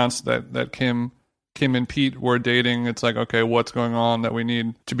they announced that Kim and Pete were dating. It's like, okay, what's going on that we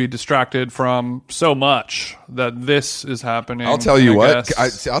need to be distracted from so much that this is happening? I'll tell you I what.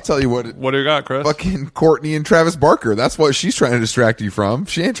 guess. I'll tell you what. What do you got, Chris? Fucking Courtney and Travis Barker. That's what she's trying to distract you from.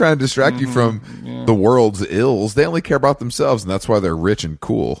 She ain't trying to distract you from the world's ills. They only care about themselves, and that's why they're rich and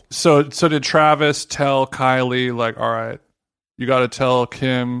cool. So did Travis tell Kylie, like, all right, you got to tell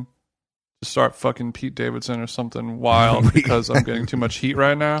Kim to start fucking Pete Davidson or something wild because I'm getting too much heat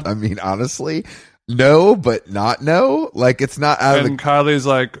right now? I mean, honestly, no, but not no. Like, it's not out of And Kylie's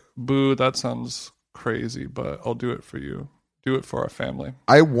like, boo, that sounds crazy, but I'll do it for you. Do it for our family.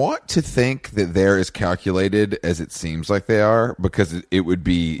 I want to think that they're as calculated as it seems like they are, because it would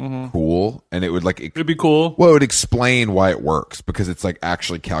be cool, and it would It'd be cool. well, it would explain why it works, because it's like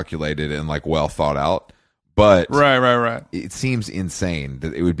actually calculated and like well thought out. But Right. it seems insane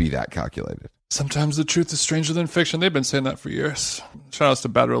that it would be that calculated. Sometimes the truth is stranger than fiction. They've been saying that for years. Shout outs to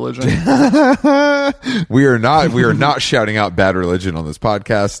Bad Religion. We are not shouting out Bad Religion on this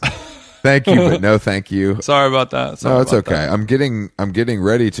podcast. Thank you, but no thank you. Sorry about that. No, it's okay. I'm getting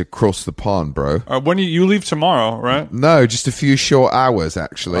ready to cross the pond, bro. When you leave tomorrow, right? No, just a few short hours,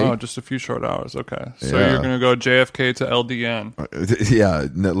 actually. Oh, just a few short hours. Okay. So Yeah. you're going to go JFK to LDN. Yeah,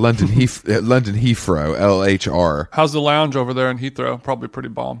 no, London Heathrow, LHR. How's the lounge over there in Heathrow? Probably pretty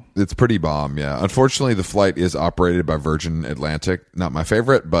bomb. It's pretty bomb, yeah. Unfortunately, the flight is operated by Virgin Atlantic. Not my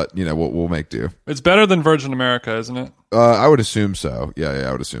favorite, but you know we'll make do. It's better than Virgin America, isn't it? I would assume so. Yeah,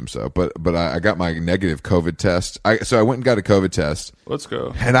 I would assume so. But I got my negative COVID test. So I went and got a COVID test, Let's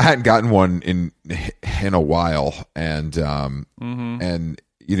go. and I hadn't gotten one in a while. And and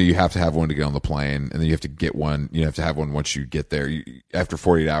you have to have one to get on the plane, and then you have to get one. You have to have one once you get there. After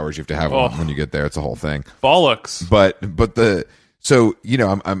 48 hours, you have to have one when you get there. It's a whole thing. Bollocks. So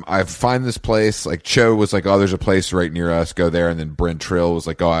I find this place, like Cho was like, oh, there's a place right near us, go there. And then Brent Trill was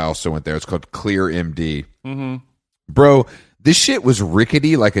like, oh, I also went there. It's called Clear MD. Bro, this shit was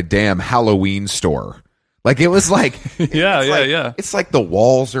rickety like a damn Halloween store. Like, it was like, Yeah. It's like the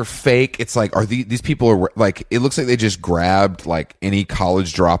walls are fake. It's like, are these people are like, it looks like they just grabbed like any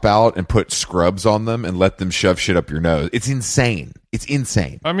college dropout and put scrubs on them and let them shove shit up your nose. It's insane. It's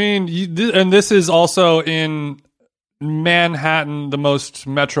insane. I mean, and this is also in Manhattan, the most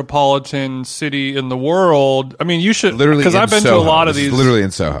metropolitan city in the world. I mean, you should, Literally, because I've been to a Soho. lot of This is these. literally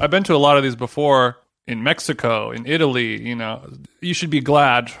in Soho. I've been to a lot of these before in Mexico, in Italy. You should be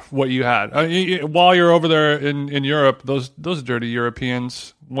glad what you had. While you're over there in Europe, those dirty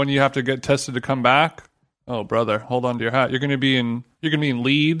Europeans, when you have to get tested to come back, oh brother, hold on to your hat. You're going to be in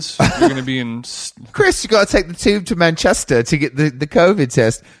Leeds. You're going to be in. Chris, you got to take the tube to Manchester to get the COVID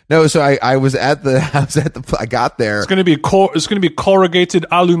test. No, so I got there. It's going to be corrugated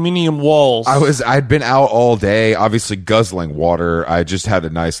aluminium walls. I'd been out all day, obviously guzzling water. I just had a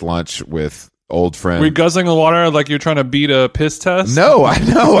nice lunch with old friend. Were you guzzling the water like you're trying to beat a piss test? No, I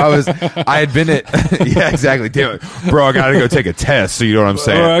know. I had been at yeah, exactly. Damn it, bro. I gotta go take a test. So you know what I'm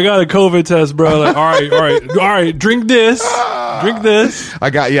saying? All right, I got a COVID test, bro. Like, all right. Drink this.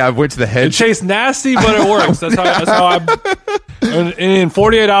 I went to the head. It tastes nasty, but it works. That's how I. In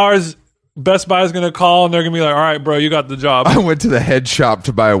 48 hours, Best Buy is gonna call and they're gonna be like, "All right, bro, you got the job." I went to the head shop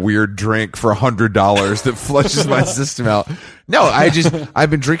to buy a weird drink for $100 that flushes my system out. No, I've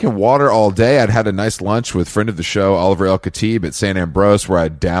been drinking water all day. I'd had a nice lunch with friend of the show, Oliver El Khatib at San Ambrose, where I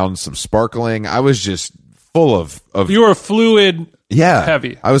downed some sparkling. I was just full of You were fluid. yeah,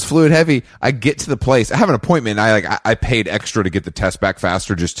 heavy. I was fluid heavy. I get to the place. I have an appointment. And I paid extra to get the test back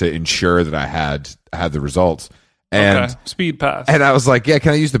faster just to ensure that I had the results. And Okay, speed pass. and I was like, yeah,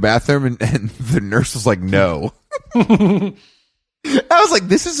 can I use the bathroom? And the nurse was like, no. I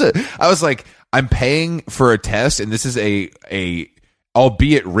was like, I'm paying for a test, and this is a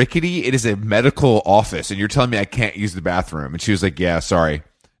albeit rickety, it is a medical office, and you're telling me I can't use the bathroom. And she was like, yeah, sorry.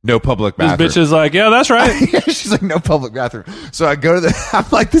 No public This bathroom. bitch is like, yeah, that's right. She's like, no public bathroom. So I go to I'm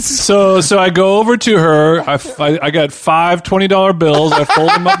like, this is So I go over to her. I got 5 $20 bills. I fold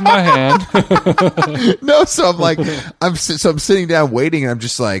them up in my hand. no. So I'm like, I'm sitting down waiting, and I'm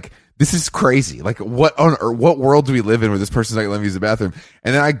just like, this is crazy. Like, what world do we live in where this person's not gonna let me use the bathroom?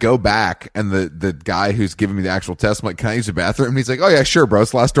 And then I go back, and the guy who's giving me the actual test, I'm like, can I use the bathroom? And he's like, oh yeah, sure, bro.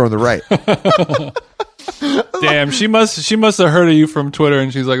 It's the last door on the right. Damn, she must have heard of you from Twitter,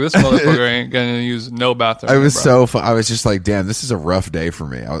 and she's like, this motherfucker ain't gonna use no bathroom. I was bro. so fun. I was just like, damn, this is a rough day for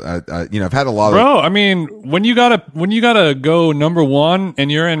me. I've had a lot of. Bro, I mean, when you gotta go number one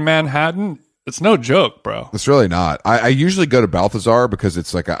and you're in Manhattan, it's no joke, bro. It's really not. I usually go to Balthazar because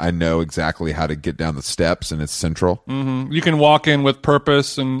it's like I know exactly how to get down the steps and it's central. You can walk in with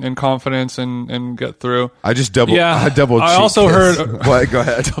purpose and confidence and get through. I just double. Yeah, I also kiss. heard. What? Go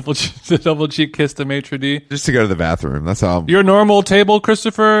ahead. double cheek kiss to maitre d. Just to go to the bathroom. That's how. Your normal table,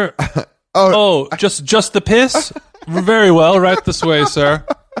 Christopher. Just the piss. Very well, right this way, sir.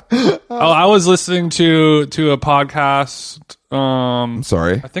 I was listening to a podcast. I'm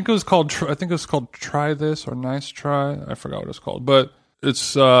sorry. I think it was called Try This or Nice Try. I forgot what it's called, but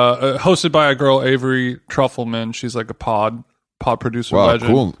it's hosted by a girl, Avery Trufelman. She's like a pod producer. Wow,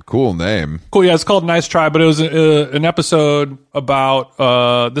 legend. cool name. Cool. Yeah, it's called Nice Try, but it was an episode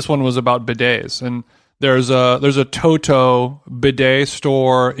about this one was about bidets, and there's a Toto bidet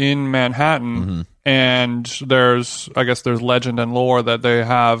store in Manhattan. And there's legend and lore that they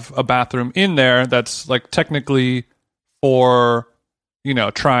have a bathroom in there that's like technically for,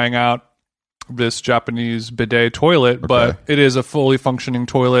 trying out this Japanese bidet toilet, but it is a fully functioning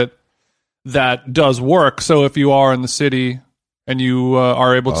toilet that does work. So if you are in the city and you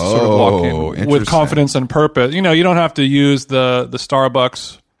are able to sort of walk in with confidence and purpose, you don't have to use the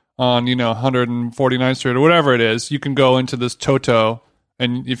Starbucks on, 149th Street or whatever it is. You can go into this Toto.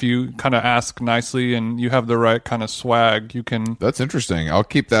 And if you kind of ask nicely and you have the right kind of swag, you can... That's interesting. I'll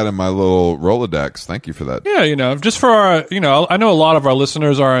keep that in my little Rolodex. Thank you for that. Yeah, just for our... I know a lot of our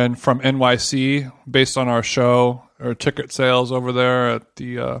listeners are from NYC based on our show or ticket sales over there at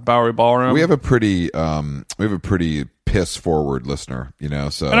the Bowery Ballroom. We have a pretty piss forward listener,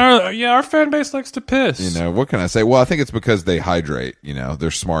 so and our fan base likes to piss. What can I say? Well, I think it's because they hydrate. They're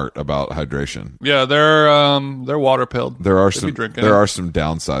smart about hydration. Yeah, they're water pilled. There are some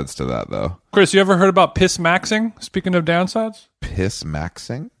downsides to that though. Chris, you ever heard about piss maxing? Speaking of downsides, piss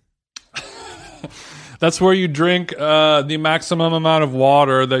maxing. That's where you drink the maximum amount of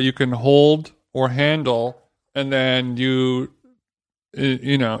water that you can hold or handle, and then you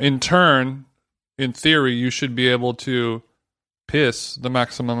in turn. In theory, you should be able to piss the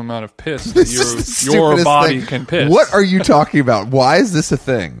maximum amount of piss that your body can piss. What are you talking about? Why is this a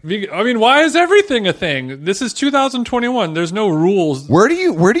thing? I mean, why is everything a thing? This is 2021. There's no rules. Where do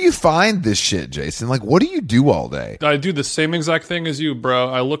you find this shit, Jason? Like, what do you do all day? I do the same exact thing as you, bro.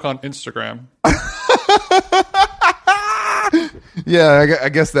 I look on Instagram. Yeah, I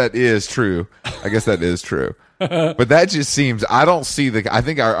guess that is true. But that just seems, I don't see I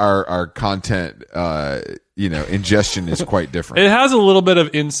think our content, ingestion is quite different. It has a little bit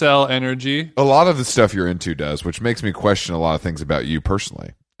of incel energy. A lot of the stuff you're into does, which makes me question a lot of things about you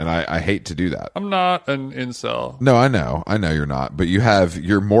personally. And I hate to do that. I'm not an incel. No, I know you're not, but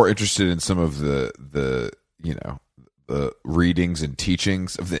you're more interested in some of the readings and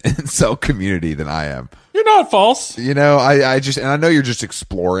teachings of the incel community than I am. You're not false. I just, and I know you're just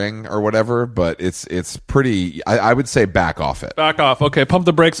exploring or whatever, but it's pretty, I would say back off it. Back off. Okay. Pump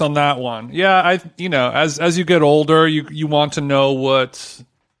the brakes on that one. Yeah. As you get older, you want to know what,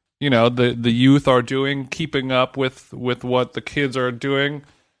 the youth are doing, keeping up with what the kids are doing.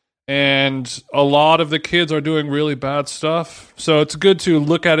 And a lot of the kids are doing really bad stuff. So it's good to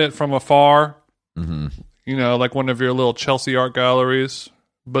look at it from afar. Mm-hmm. Like one of your little Chelsea art galleries,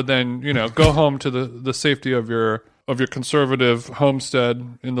 but then, go home to the safety of your conservative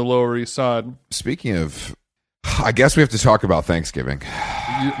homestead in the Lower East Side. Speaking of, I guess we have to talk about Thanksgiving.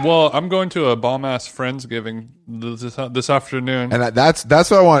 Well, I'm going to a bomb-ass Friendsgiving this afternoon. And that's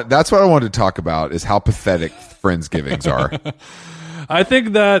what I want. That's what I wanted to talk about is how pathetic Friendsgivings are. I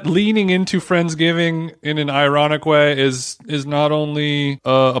think that leaning into Friendsgiving in an ironic way is not only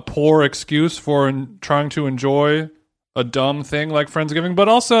a poor excuse for trying to enjoy a dumb thing like Friendsgiving, but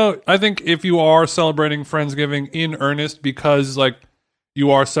also I think if you are celebrating Friendsgiving in earnest because like you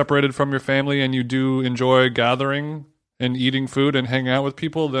are separated from your family and you do enjoy gathering and eating food and hanging out with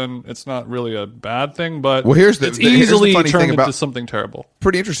people, then it's not really a bad thing. But it's easily turned into something terrible.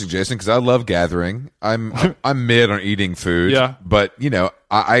 Pretty interesting, Jason, because I love gathering. I'm mid on eating food. Yeah. But you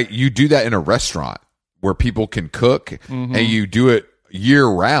do that in a restaurant where people can cook, and you do it year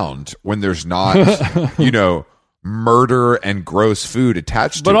round when there's not murder and gross food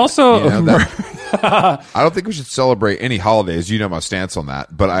attached to it. But also I don't think we should celebrate any holidays. You know my stance on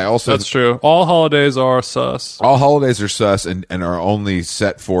that. But I also... That's true. All holidays are sus. All holidays are sus and are only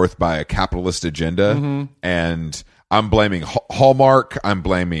set forth by a capitalist agenda. Mm-hmm. And I'm blaming Hallmark. I'm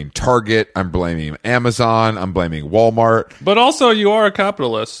blaming Target. I'm blaming Amazon. I'm blaming Walmart. But also, you are a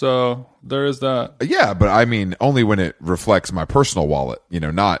capitalist, so there is that. Yeah, but I mean, only when it reflects my personal wallet.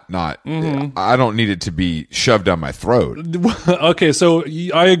 Not. I don't need it to be shoved down my throat. Okay, so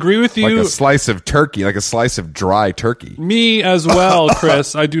I agree with you. Like a slice of turkey, like a slice of dry turkey. Me as well,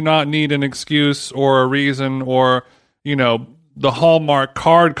 Chris. I do not need an excuse or a reason or, the Hallmark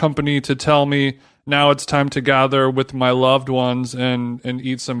card company to tell me now it's time to gather with my loved ones and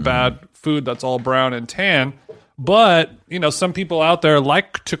eat some bad food that's all brown and tan. But, some people out there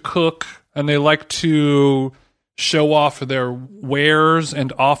like to cook and they like to show off their wares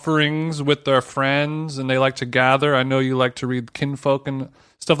and offerings with their friends and they like to gather. I know you like to read kinfolk and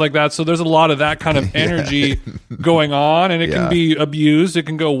stuff like that. So there's a lot of that kind of energy going on, and it can be abused. It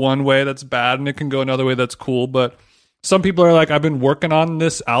can go one way that's bad and it can go another way that's cool. But some people are like, I've been working on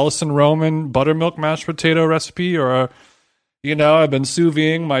this Allison Roman buttermilk mashed potato recipe, or, I've been sous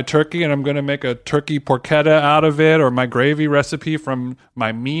videing my turkey and I'm going to make a turkey porchetta out of it, or my gravy recipe from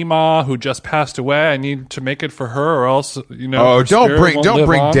my Mima who just passed away. I need to make it for her, or else, Oh, don't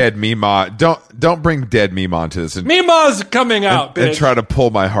bring dead Mima. Don't bring dead Mima into this. Mima's coming out, bitch. And try to pull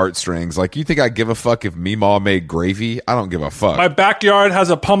my heartstrings. Like, you think I give a fuck if Mima made gravy? I don't give a fuck. My backyard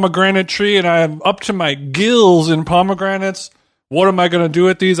has a pomegranate tree and I'm up to my gills in pomegranates. What am I going to do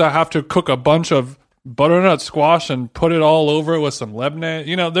with these? I have to cook a bunch of butternut squash and put it all over it with some lemonade.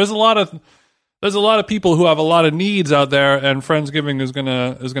 There's a lot of people who have a lot of needs out there, and Friendsgiving is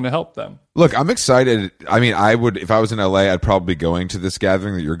gonna help them. Look, I'm excited. I mean, I would, if I was in LA, I'd probably be going to this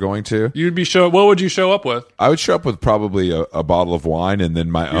gathering that you're going to. What would you show up with? I would show up with probably a bottle of wine, and then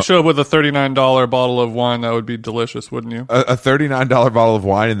You show up with a $39 bottle of wine. That would be delicious, wouldn't you? A $39 bottle of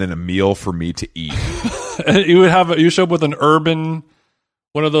wine, and then a meal for me to eat. You show up with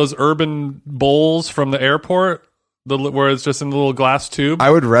one of those urban bowls from the airport, where it's just in a little glass tube. I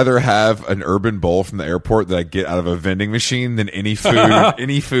would rather have an urban bowl from the airport that I get out of a vending machine than any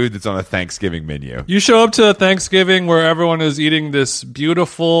food that's on a Thanksgiving menu. You show up to Thanksgiving where everyone is eating this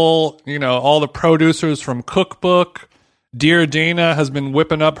beautiful, all the producers from Cookbook. Dear Dana has been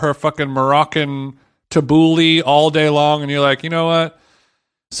whipping up her fucking Moroccan tabbouleh all day long, and you're like, you know what?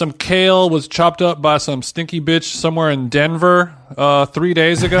 Some kale was chopped up by some stinky bitch somewhere in Denver 3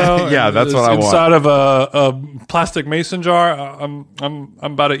 days ago. Yeah, that's what I want. Inside of a plastic mason jar. I'm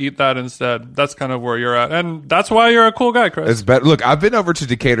about to eat that instead. That's kind of where you're at, and that's why you're a cool guy, Chris. It's better. Look, I've been over to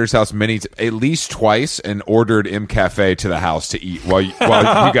Decatur's house at least twice, and ordered M Cafe to the house to eat while you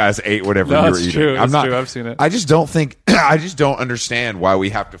guys ate whatever you were eating. True. It's true. I've seen it. I just don't understand why we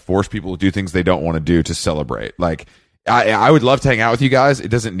have to force people to do things they don't want to do to celebrate. Like, I would love to hang out with you guys. I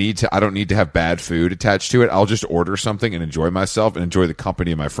don't need to have bad food attached to it. I'll just order something and enjoy myself and enjoy the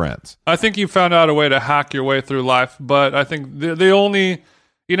company of my friends. I think you found out a way to hack your way through life, but I think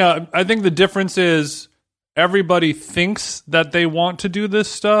I think the difference is everybody thinks that they want to do this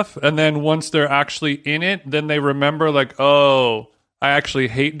stuff, and then once they're actually in it, then they remember like, oh, I actually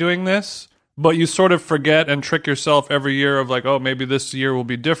hate doing this. But you sort of forget and trick yourself every year of like, oh, maybe this year will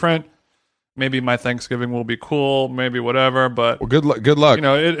be different. Maybe my Thanksgiving will be cool, maybe whatever, but good luck.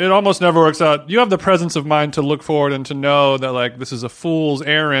 It almost never works out. You have the presence of mind to look forward and to know that like this is a fool's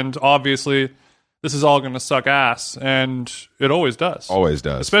errand. Obviously, this is all going to suck ass, and it always does. Always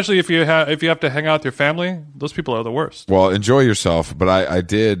does. Especially if you have to hang out with your family. Those people are the worst. Well, enjoy yourself. But I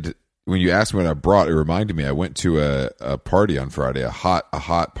did, when you asked me what I brought, it reminded me I went to a party on Friday, a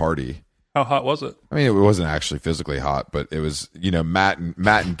hot party. How hot was it? I mean, it wasn't actually physically hot, but it was, Matt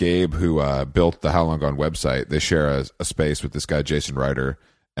and Gabe, who built the How Long Gone website. They share a space with this guy, Jason Ryder,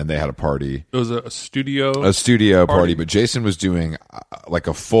 and they had a party. It was a studio party, but Jason was doing like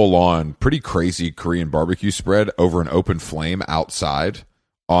a full-on, pretty crazy Korean barbecue spread over an open flame outside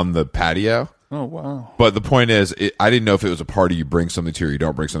on the patio. Oh, wow. But the point is, I didn't know if it was a party you bring something to or you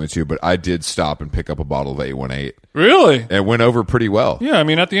don't bring something to, but I did stop and pick up a bottle of 818. Really? And it went over pretty well. Yeah, I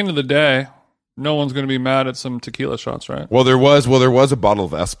mean, at the end of the day, no one's going to be mad at some tequila shots, right? Well, there was a bottle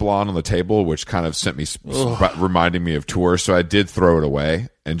of Espolon on the table, which kind of sent me, reminding me of tours, so I did throw it away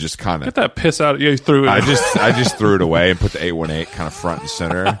and just kind of... Get that piss out. Yeah, you threw it. I just threw it away and put the 818 kind of front and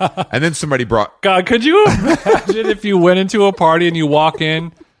center. And then somebody brought... God, could you imagine if you went into a party and you walk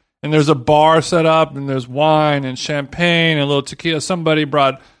in and there's a bar set up and there's wine and champagne and a little tequila. Somebody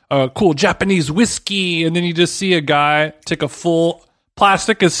brought a cool Japanese whiskey, and then you just see a guy take a full...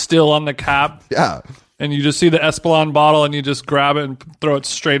 Plastic is still on the cap. Yeah. and you just see the Espolon bottle and you just grab it and throw it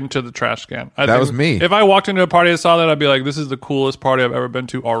straight into the trash can. That was me. If I walked into a party and saw that, I'd be like, this is the coolest party I've ever been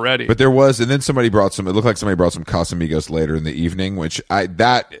to already. But there was, and then somebody brought some. It looked like somebody brought some Casamigos later in the evening, which I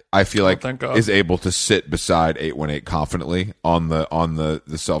feel like thank God. is able to sit beside 818 confidently on the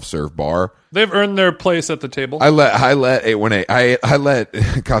self-serve bar. They've earned their place at the table. I let 818. I let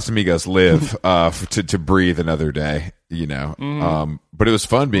Casamigos live to breathe another day. You know, but it was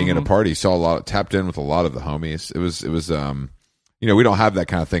fun being in a party. Saw tapped in with a lot of the homies. It was you know, we don't have that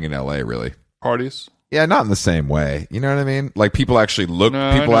kind of thing in LA really. Parties. Yeah, not in the same way. You know what I mean? Like people actually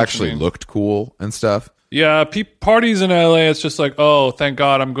looked cool and stuff. Yeah, parties in LA, it's just like, oh, thank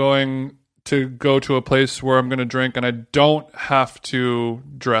God I'm going to go to a place where I'm going to drink and I don't have to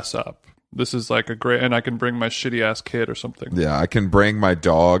dress up. This is like and I can bring my shitty ass kid or something. Yeah, I can bring my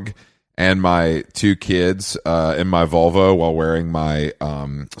dog and my 2 kids in my Volvo while wearing my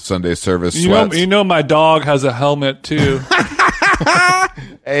Sunday service sweats. You know my dog has a helmet too.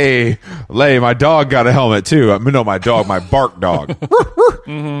 Hey, Lay, my dog got a helmet too. No, my bark dog.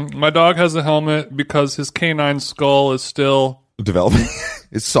 My dog has a helmet because his canine skull is still developing.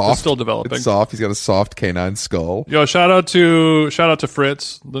 It's soft. It's still developing. It's soft. He's got a soft canine skull. Yo, shout out to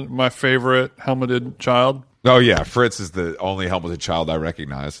Fritz, my favorite helmeted child. Oh yeah, Fritz is the only helmeted child I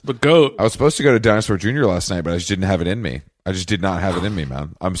recognize. The GOAT. I was supposed to go to Dinosaur Jr. last night, but I just didn't have it in me. I just did not have it in me,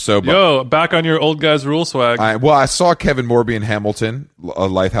 man. I'm so Yo, back on your old guys rule swag. I saw Kevin Morby and Hamilton,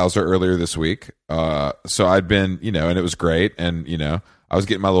 Lighthouser, earlier this week. So I'd been, you know, and it was great. And, you know, I was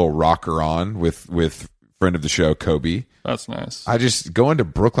getting my little rocker on with friend of the show, Kobe. That's nice. I just going to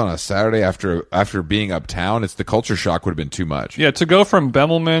Brooklyn on a Saturday after being uptown. It's the culture shock would have been too much. Yeah, to go from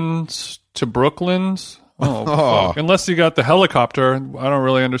Bemelman's to Brooklyn's. Oh, fuck. Unless you got the helicopter, I don't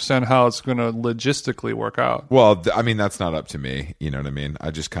really understand how it's going to logistically work out. Well, I mean, that's not up to me. You know what I mean? I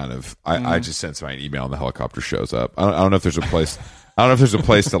just kind of, I just send somebody an email and the helicopter shows up. I don't know if there's a place. I don't know if there's a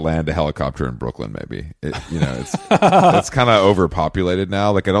place to land a helicopter in Brooklyn. Maybe it's kind of overpopulated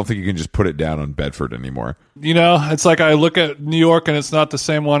now. Like I don't think you can just put it down on Bedford anymore. You know, it's like I look at New York and it's not the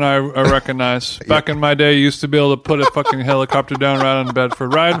same one I recognize. Back in my day, you used to be able to put a fucking helicopter down right on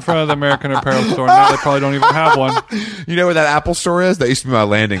Bedford, right in front of the American Apparel store. Now they probably don't even have one. You know where that Apple store is? That used to be my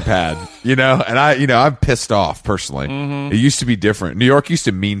landing pad. You know, and I'm pissed off personally. It used to be different. New York used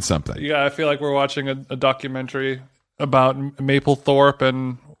to mean something. Yeah, I feel like we're watching a documentary about Mapplethorpe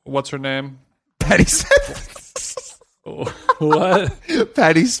and what's her name? Patti Smith. What?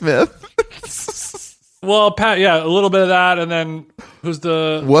 Patti Smith. Well, a little bit of that, and then who's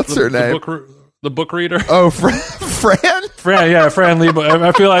what's her name? The book reader. Oh, Fran. Fran Lebowitz.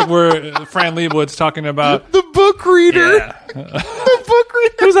 I feel like we're Fran Lebowitz talking about the book reader. Yeah. The book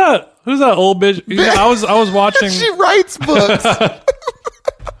reader. Who's that old bitch? Yeah, I was watching. She writes books.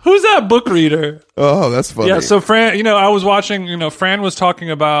 Who's that book reader? Oh, that's funny. Yeah, so Fran, I was watching, Fran was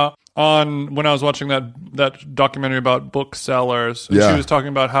talking about when I was watching that documentary about booksellers, and she was talking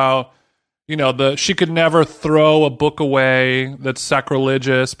about how, she could never throw a book away that's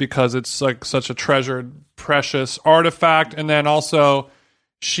sacrilegious because it's like such a treasured, precious artifact. And then also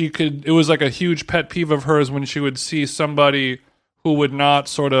it was like a huge pet peeve of hers when she would see somebody who would not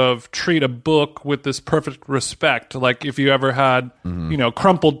sort of treat a book with this perfect respect. Like if you ever had,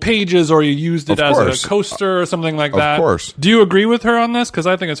 crumpled pages or you used it as a coaster or something like that. Of course. Do you agree with her on this? Because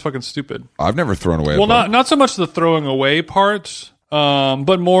I think it's fucking stupid. I've never thrown away a book. Well, not so much the throwing away part,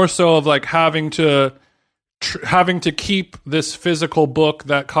 but more so of like having to keep this physical book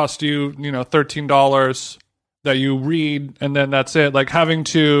that cost you, $13 that you read, and then that's it. Like having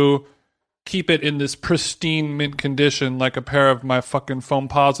to keep it in this pristine mint condition, like a pair of my fucking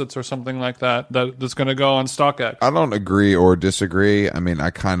Foamposites or something like that's going to go on StockX. I don't agree or disagree. I mean, I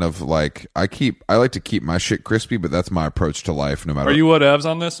kind of like I like to keep my shit crispy, but that's my approach to life. No matter. Are you whatevs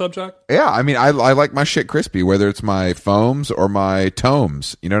on this subject? Yeah, I mean, I like my shit crispy, whether it's my foams or my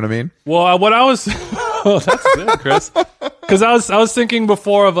tomes. You know what I mean? Well, what I was, that's good, Chris, because I was thinking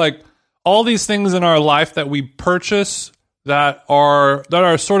before of like all these things in our life that we purchase that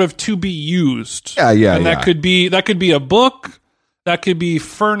are sort of to be used. Yeah. And that could be a book, that could be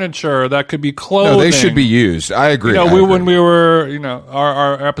furniture, that could be clothing. No, they should be used. I agree. When we were,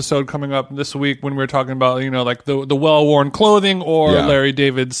 our episode coming up this week when we were talking about, like the well-worn clothing or Larry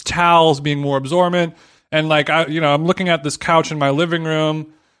David's towels being more absorbent. And like I'm looking at this couch in my living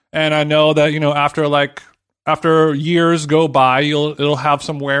room and I know that, after years go by, it'll have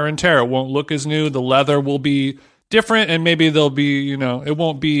some wear and tear. It won't look as new. The leather will be different, and maybe there'll be, it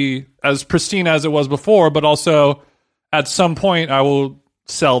won't be as pristine as it was before, but also at some point I will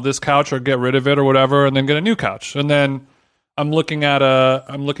sell this couch or get rid of it or whatever and then get a new couch. And then I'm looking at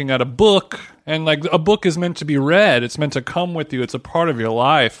a book, and like a book is meant to be read. It's meant to come with you. It's a part of your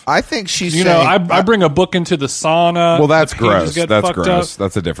life. I think she's You saying, know, I bring a book into the sauna. well, that's the pages gross. get That's fucked gross. up.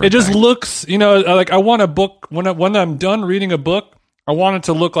 That's a different It just thing. looks, you know, like I want a book when I'm done reading a book, I want it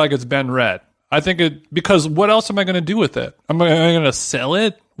to look like it's been read. I think because what else am I going to do with it? Am I going to sell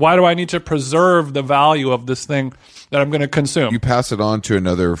it? Why do I need to preserve the value of this thing that I'm going to consume? You pass it on to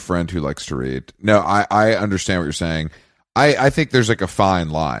another friend who likes to read. No, I understand what you're saying. I think there's like a fine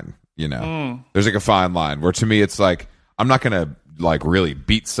line, you know. There's like a fine line where to me it's like I'm not going to like really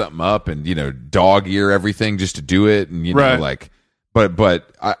beat something up and, you know, dog ear everything just to do it, and you know, Right. like but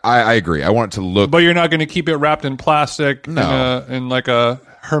I agree. I want it to look But you're not going to keep it wrapped in plastic No. in like a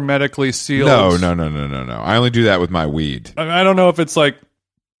hermetically sealed. No. I only do that with my weed. I don't know if it's like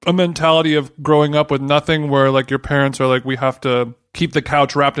a mentality of growing up with nothing where like your parents are like, we have to keep the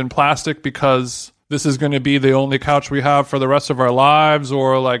couch wrapped in plastic because this is going to be the only couch we have for the rest of our lives,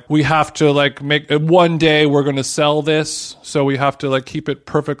 or like we have to like make one day we're going to sell this, so we have to like keep it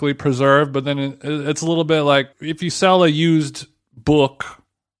perfectly preserved. But then it's a little bit like if you sell a used book,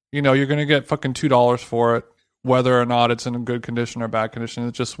 you know, you're going to get fucking $2 for it, whether or not it's in good condition or bad condition.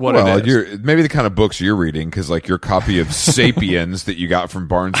 It's just what Well, it is. you're maybe the kind of books you're reading, because like your copy of Sapiens that you got from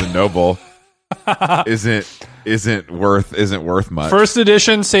Barnes and Noble isn't worth much. First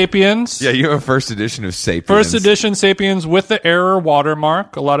edition Sapiens. Yeah, you have a first edition of Sapiens. First edition Sapiens with the error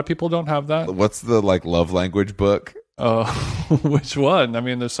watermark. A lot of people don't have that. What's the like love language book? Which one? I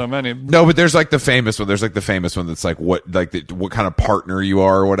mean, there's so many. No, but there's like the famous one. There's like the famous one that's like what kind of partner you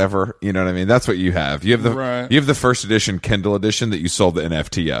are or whatever. You know what I mean? That's what you have. You have the Right. you have the first edition Kindle edition that you sold the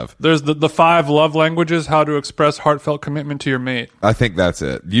NFT of. There's the 5 love languages, how to express heartfelt commitment to your mate. I think that's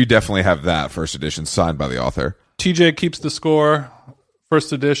it. You definitely have that first edition signed by the author. TJ keeps the score.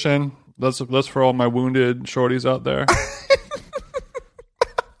 First edition. That's for all my wounded shorties out there.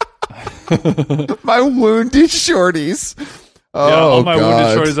 My wounded shorties. Oh, Yeah, all my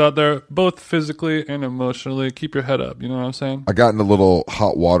God. wounded shorties out there, both physically and emotionally. Keep your head up. You know what I'm saying? I got in a little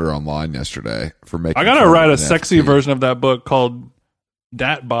hot water online yesterday for making. I gotta fun write of a an sexy NFT. version of that book called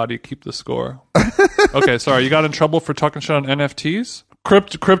 "Dat Body Keep the Score." Okay, sorry, you got in trouble for talking shit on NFTs.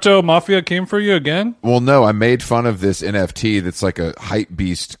 Crypto Mafia came for you again. Well, no, I made fun of this NFT that's like a hype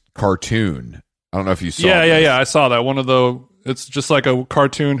beast cartoon. I don't know if you saw. Yeah, this. I saw that. One of the. It's just like a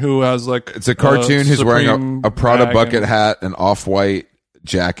cartoon who has like. It's a cartoon who's wearing Supreme a Prada bag bucket and- hat, an off-white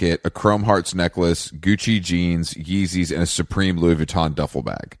jacket, a Chrome Hearts necklace, Gucci jeans, Yeezys, and a Supreme Louis Vuitton duffel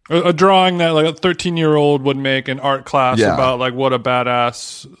bag. A drawing that like a 13-year-old would make in art class Yeah. about like what a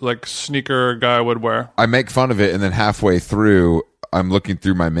badass like sneaker guy would wear. I make fun of it, and then halfway through, I'm looking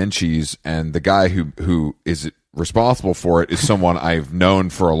through my Menchies, and the guy who is responsible for it is someone I've known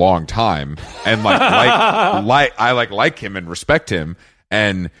for a long time, and like him and respect him,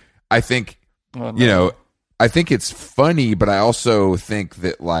 and I think Oh, no. you know. I think it's funny, but I also think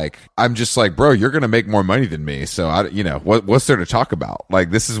that like I'm just like, bro, you're gonna make more money than me, so what's there to talk about?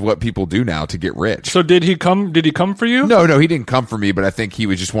 Like, this is what people do now to get rich. So did he come? Did he come for you? No, he didn't come for me, but I think he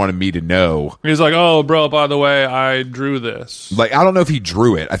was just wanted me to know. He's like, oh, bro. By the way, I drew this. Like, I don't know if he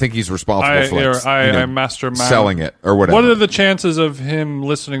drew it. I think he's responsible for like, I master selling it or whatever. What are the chances of him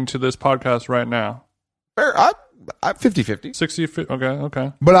listening to this podcast right now? I'm 50-50. 60.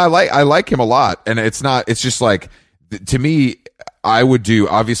 Okay. But I like him a lot, and it's just like, to me, I will do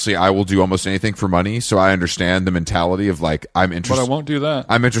almost anything for money, so I understand the mentality of like, I'm But I interested. won't do that.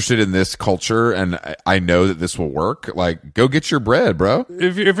 I'm interested in this culture, and I know that this will work. Like, go get your bread, bro.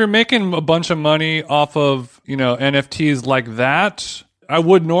 If you're making a bunch of money off of NFTs like that, I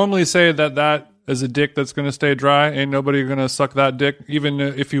would normally say that is a dick that's going to stay dry. Ain't nobody going to suck that dick, even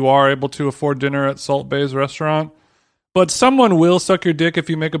if you are able to afford dinner at Salt Bay's restaurant. But someone will suck your dick if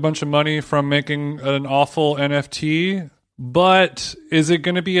you make a bunch of money from making an awful NFT. But is it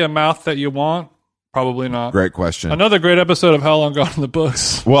going to be a mouth that you want? Probably not. Great question. Another great episode of How Long Gone in the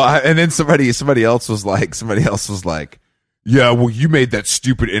Books. Well, and then somebody else was like, yeah, well, you made that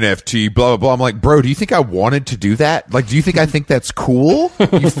stupid NFT, blah, blah, blah. I'm like, bro, do you think I wanted to do that? Like, do you think I think that's cool?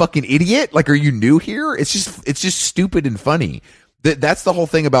 You fucking idiot. Like, are you new here? It's just stupid and funny. That's the whole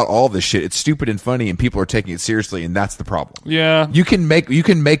thing about all this shit. It's stupid and funny, and people are taking it seriously, and that's the problem. Yeah. You can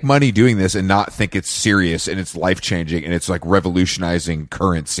make money doing this and not think it's serious and it's life changing and it's like revolutionizing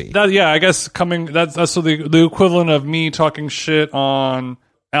currency. I guess that's so the equivalent of me talking shit on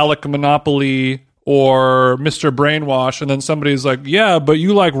Alec Monopoly or Mr. Brainwash, and then somebody's like, yeah, but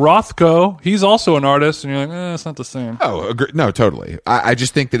you like Rothko. He's also an artist. And you're like, it's not the same. Oh, no, totally. I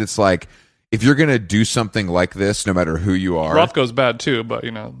just think that it's like, if you're going to do something like this, no matter who you are, Rothko's bad too, but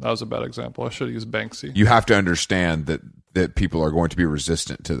that was a bad example. I should have used Banksy. you have to understand that that people are going to be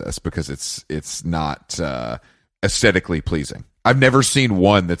resistant to this because it's not aesthetically pleasing. I've never seen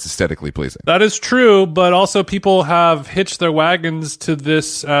one that's aesthetically pleasing. That is true, but also people have hitched their wagons to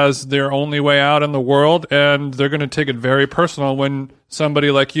this as their only way out in the world, and they're going to take it very personal when somebody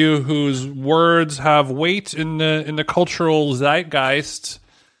like you, whose words have weight in the cultural zeitgeist,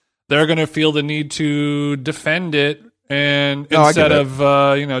 they're going to feel the need to defend it, and instead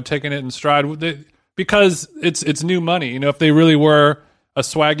of taking it in stride, because it's new money. If they really were a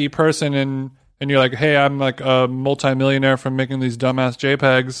swaggy person and you're like, hey, I'm like a multimillionaire from making these dumbass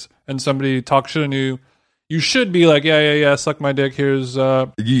JPEGs, and somebody talks shit on you, you should be like, yeah, suck my dick. Here's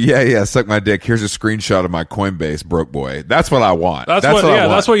suck my dick. Here's a screenshot of my Coinbase, broke boy. That's what I want.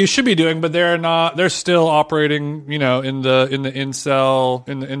 That's what you should be doing. But they're not. They're still operating, in the incel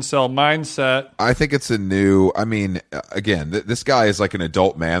mindset. I think it's a new. I mean, again, this guy is like an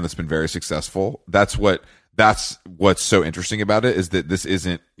adult man that's been very successful. That's what's so interesting about it, is that this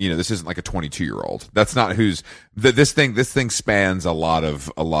isn't like a 22-year-old. That's not this thing spans a lot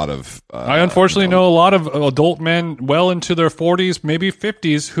of I unfortunately know a lot of adult men well into their 40s, maybe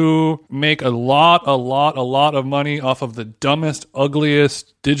 50s, who make a lot of money off of the dumbest,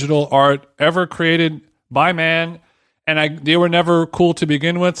 ugliest digital art ever created by man, and they were never cool to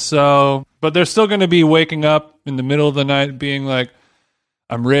begin with. So, but they're still going to be waking up in the middle of the night being like,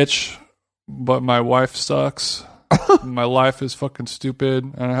 I'm rich, but my wife sucks. My life is fucking stupid,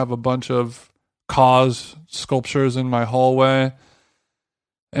 and I have a bunch of KAWS sculptures in my hallway.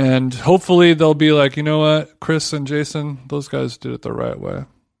 And hopefully they'll be like, you know what, Chris and Jason, those guys did it the right way.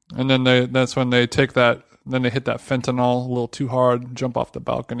 And then that's when they take that, then they hit that fentanyl a little too hard, jump off the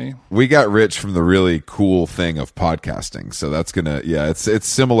balcony. We got rich from the really cool thing of podcasting, so that's gonna, it's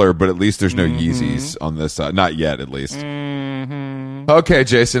similar, but at least there's no Yeezys on this side, not yet, at least. Okay,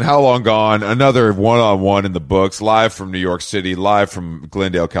 Jason, How Long Gone? Another one-on-one in the books, live from New York City, live from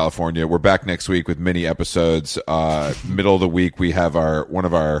Glendale, California. We're back next week with mini episodes. Middle of the week, we have one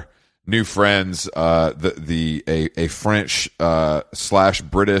of our new friends, a French /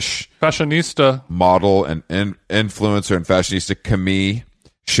 British fashionista model and influencer and fashionista, Camille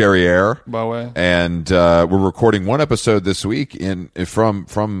Charriere. By the way. And we're recording one episode this week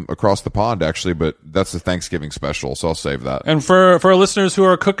from across the pond, actually, but that's the Thanksgiving special, so I'll save that. And for our listeners who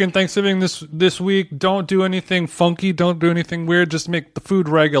are cooking Thanksgiving this week, don't do anything funky, don't do anything weird, just make the food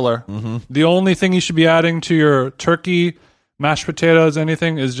regular. The only thing you should be adding to your turkey, mashed potatoes,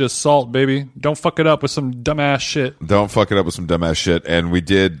 anything, is just salt, baby. Don't fuck it up with some dumbass shit. And we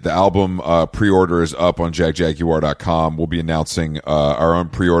did, the album pre-order is up on jackjaguar.com. We'll be announcing our own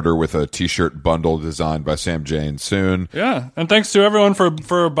pre-order with a t-shirt bundle designed by Sam Jane soon. Yeah, and thanks to everyone for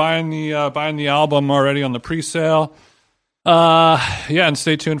buying the album already on the pre-sale. And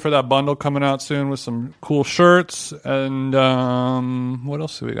stay tuned for that bundle coming out soon with some cool shirts. And what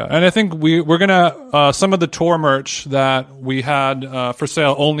else do we got? And I think we're gonna some of the tour merch that we had for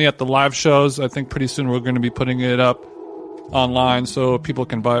sale only at the live shows, I think pretty soon we're gonna be putting it up online so people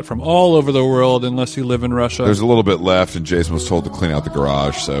can buy it from all over the world, unless you live in Russia. There's a little bit left, and Jason was told to clean out the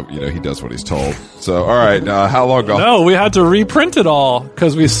garage, so he does what he's told. So all right, How Long Gone? No, we had to reprint it all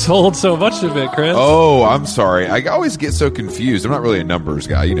because we sold so much of it, Chris. Oh, I'm sorry. I always get so confused. I'm not really a numbers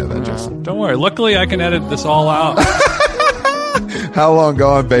guy. You know that, Jason. Don't worry. Luckily, I can edit this all out. How Long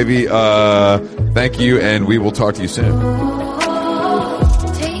Gone, baby? Thank you, and we will talk to you soon.